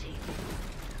gravity.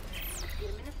 The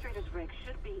administrator's rig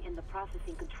should be in the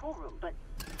processing control room, but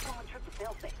someone tripped the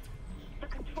failsafe. The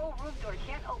control room door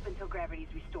can't open till gravity's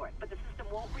restored, but the system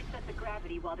won't reset the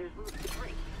gravity while there's loose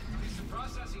debris. Is the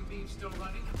processing beam still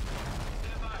running?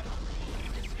 Stand by.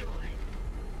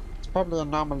 It's probably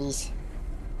anomalies.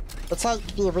 It's like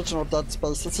the original Dead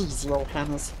Space, it's easy,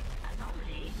 Ohana's.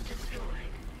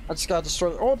 I just gotta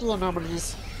destroy all the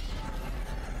anomalies.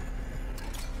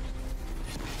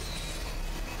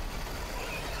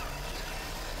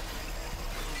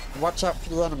 Watch out for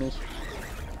the enemy.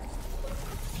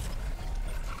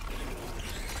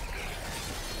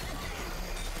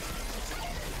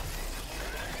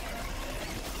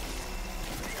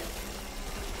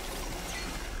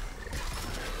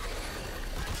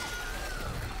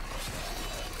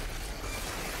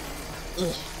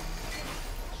 Ugh.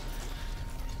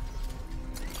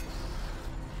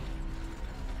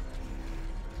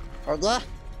 Oh yeah?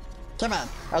 Come on,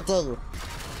 I dare you.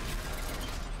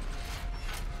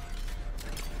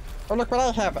 Oh look what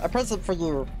I have, a present for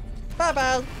you. Bye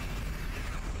bye!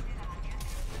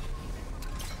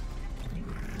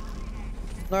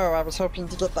 No, I was hoping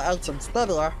to get the items. There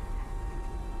they are.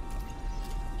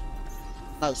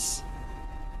 Nice.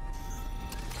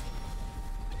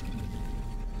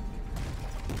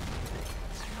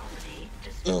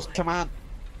 Ugh, come on.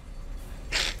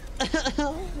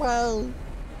 Well.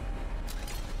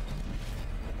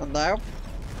 And now?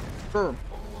 Boom.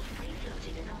 All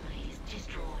free-floating anomalies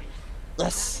destroyed.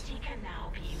 Yes. Gravity can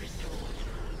now be restored.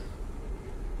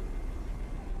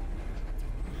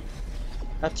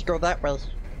 Have to go that way.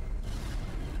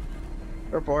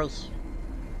 Oh boy.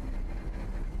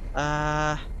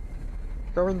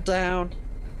 Going down.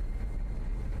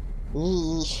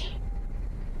 Eee.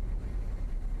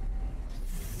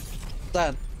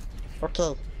 Done.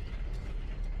 Okay.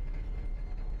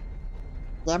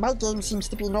 Yeah, my game seems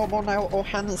to be normal now,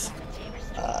 Ohana's.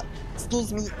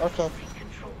 Excuse me, okay.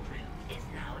 Control room is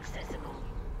now accessible.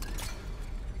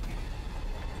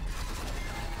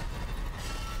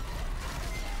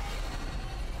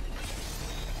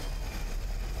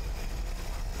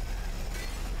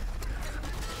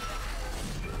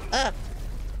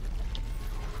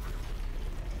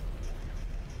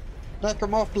 Knock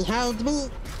him off behind me.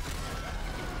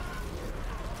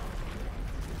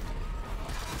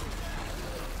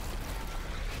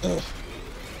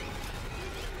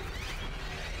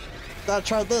 Gotta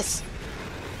try this.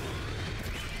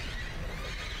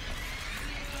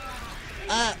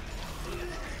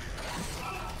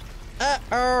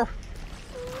 Uh-oh.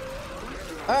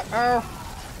 Uh-oh.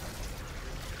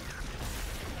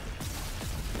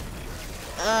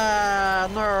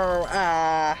 No.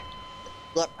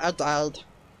 Yep, I died.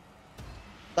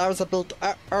 That was a big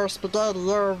spaghetti.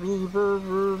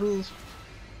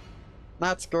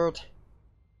 That's good.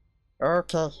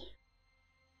 Okay.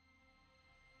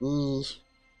 We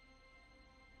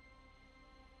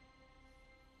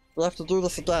have to do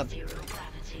this again. The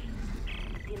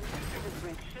administrative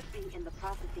rig should be in the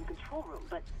processing control room,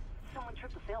 but someone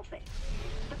tripped the failsafe.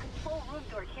 The control room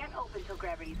door can't open till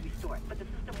gravity is restored, but the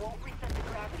system won't reset the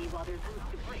gravity while there's loose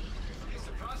debris. Is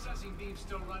the processing beam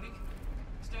still running?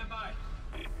 Stand by.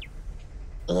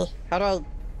 How do I...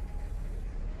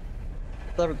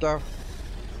 There we go.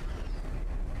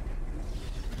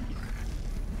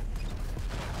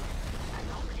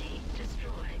 Anomaly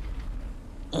destroyed.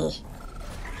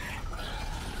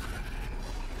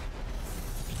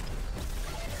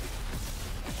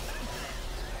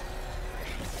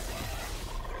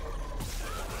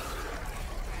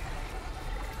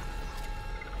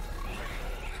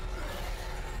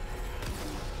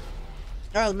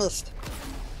 I missed.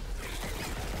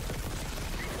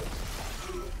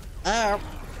 Ow.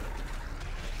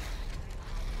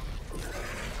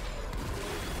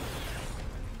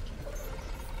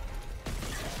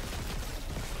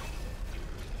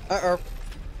 Uh-oh.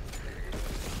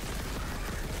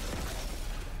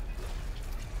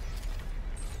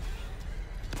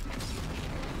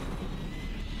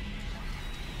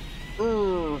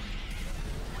 Ooh.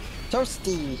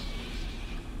 Toasty.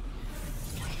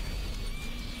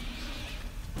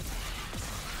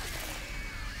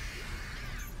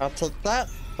 I'll take that,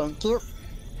 thank you.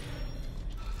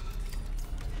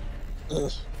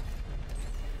 Ugh.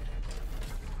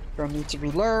 Gonna need to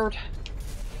reload.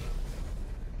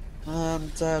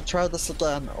 And try this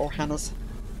again, Ohannes.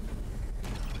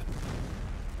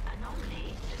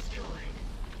 Anomaly destroyed.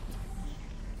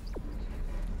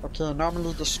 Okay,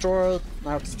 anomaly destroyed.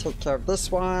 Now let's take care of this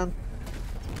one.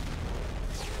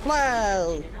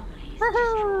 Play!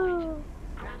 Woohoo!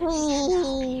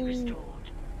 Whee!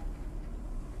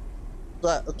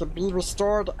 Yeah, it can be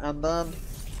restored, and then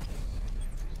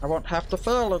I won't have to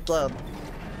fail again.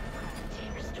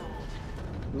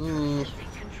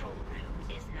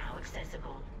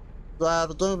 Yeah,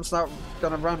 the game's not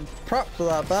gonna run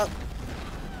properly, I bet.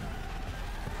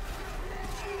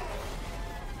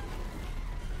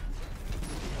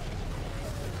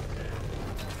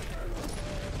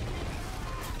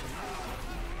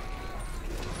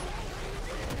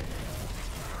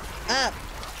 Ah!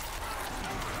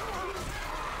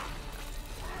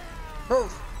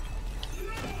 Move!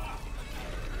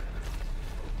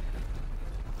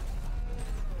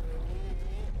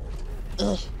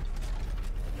 Ugh.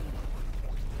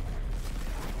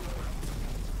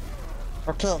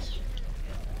 Okay.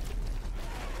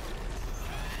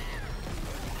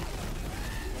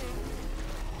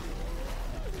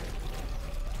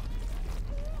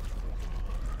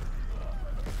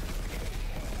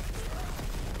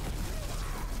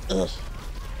 Ugh.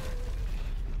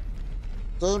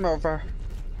 Game over.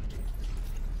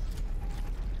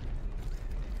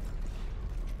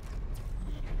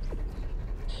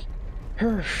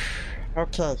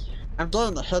 Okay. I'm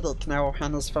getting a headache now,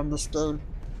 Hannes, from this game.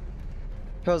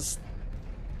 Because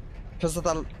of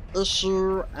that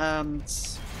issue and...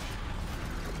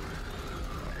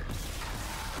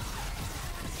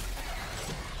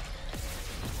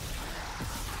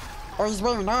 Oh, he's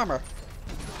wearing armor.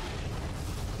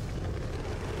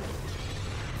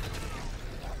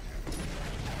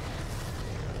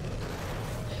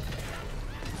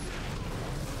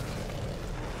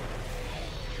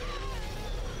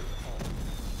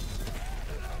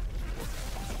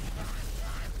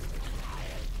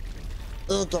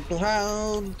 Get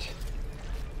behind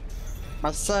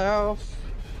myself.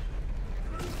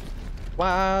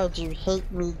 Why do you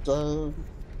hate me, game?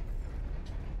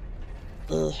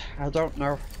 I don't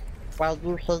know. Why do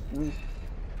you hate me?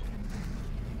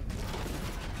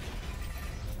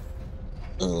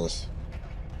 It's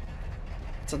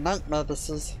a nightmare, this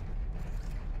is.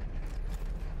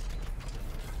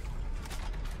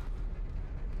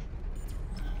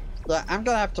 Yeah, I'm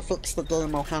gonna have to fix the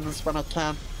game, Ohannes, when I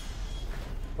can.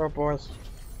 Oh boy.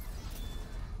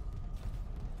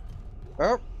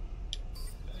 Oh!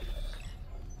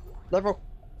 Level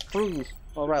 3.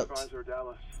 Alright. Supervisor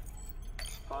Dallas,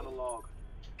 final log.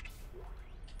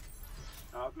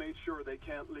 I've made sure they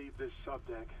can't leave this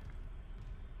subdeck.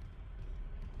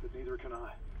 But neither can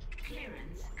I.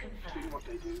 Clearance See confirmed. what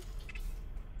they do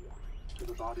to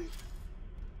the bodies.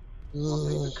 What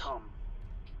they become.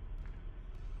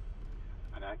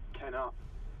 And I cannot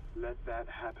let that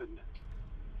happen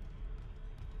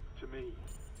to me.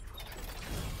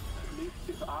 At least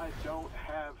if I don't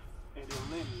have any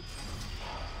limbs,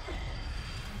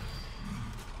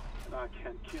 and I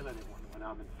can't kill anyone when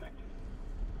I'm infected.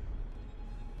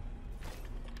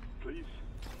 Please.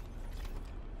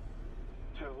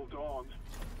 Tell Dawn.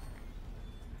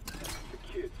 The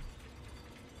kids.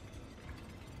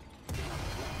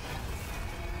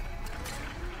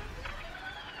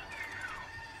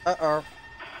 Uh-oh.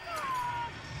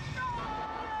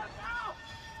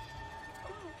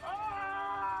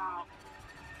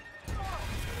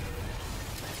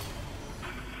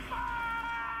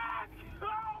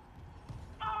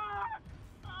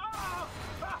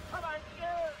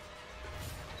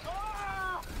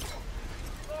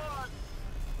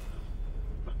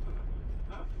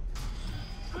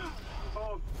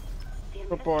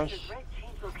 Oh boy. Change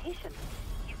location.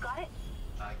 You got it?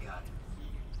 I got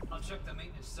it. I'll check the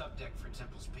maintenance subdeck for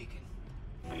Temple's Beacon.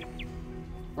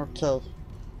 Okay.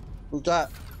 We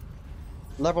got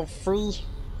level 3.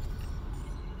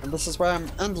 And this is where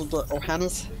I'm ending it,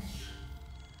 Ohana's.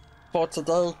 For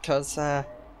today, because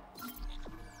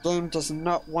game does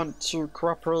not want to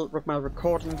cooperate with my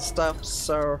recording stuff,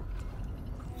 so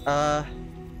yeah,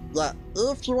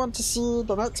 if you want to see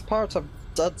the next part of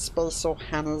Dead Space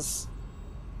Ohana's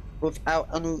without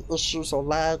any issues or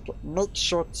lag, make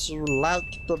sure to like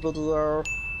the video,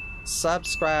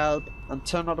 subscribe, and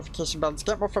turn notification bells.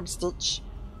 Get more from Stitch.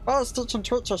 Follow Stitch on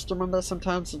Twitch, I stream on there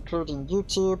sometimes, including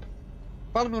YouTube.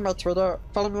 Follow me on my Twitter,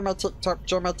 follow me on my TikTok,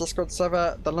 join my Discord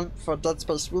server. The link for Dead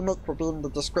Space Remake will be in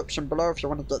the description below if you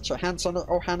want to get your hands on it,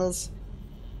 Ohana's.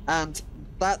 And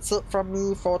that's it from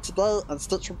me for today, and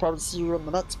Stitch will probably see you in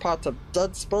the next part of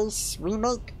Dead Space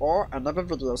Remake or another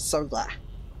video, so yeah.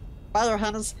 Bye,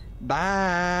 Ohana's.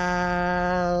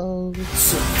 Bye!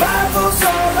 Survival's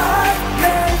all I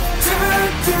meant to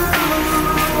do,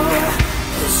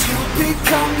 'cause you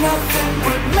become nothing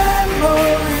but memories.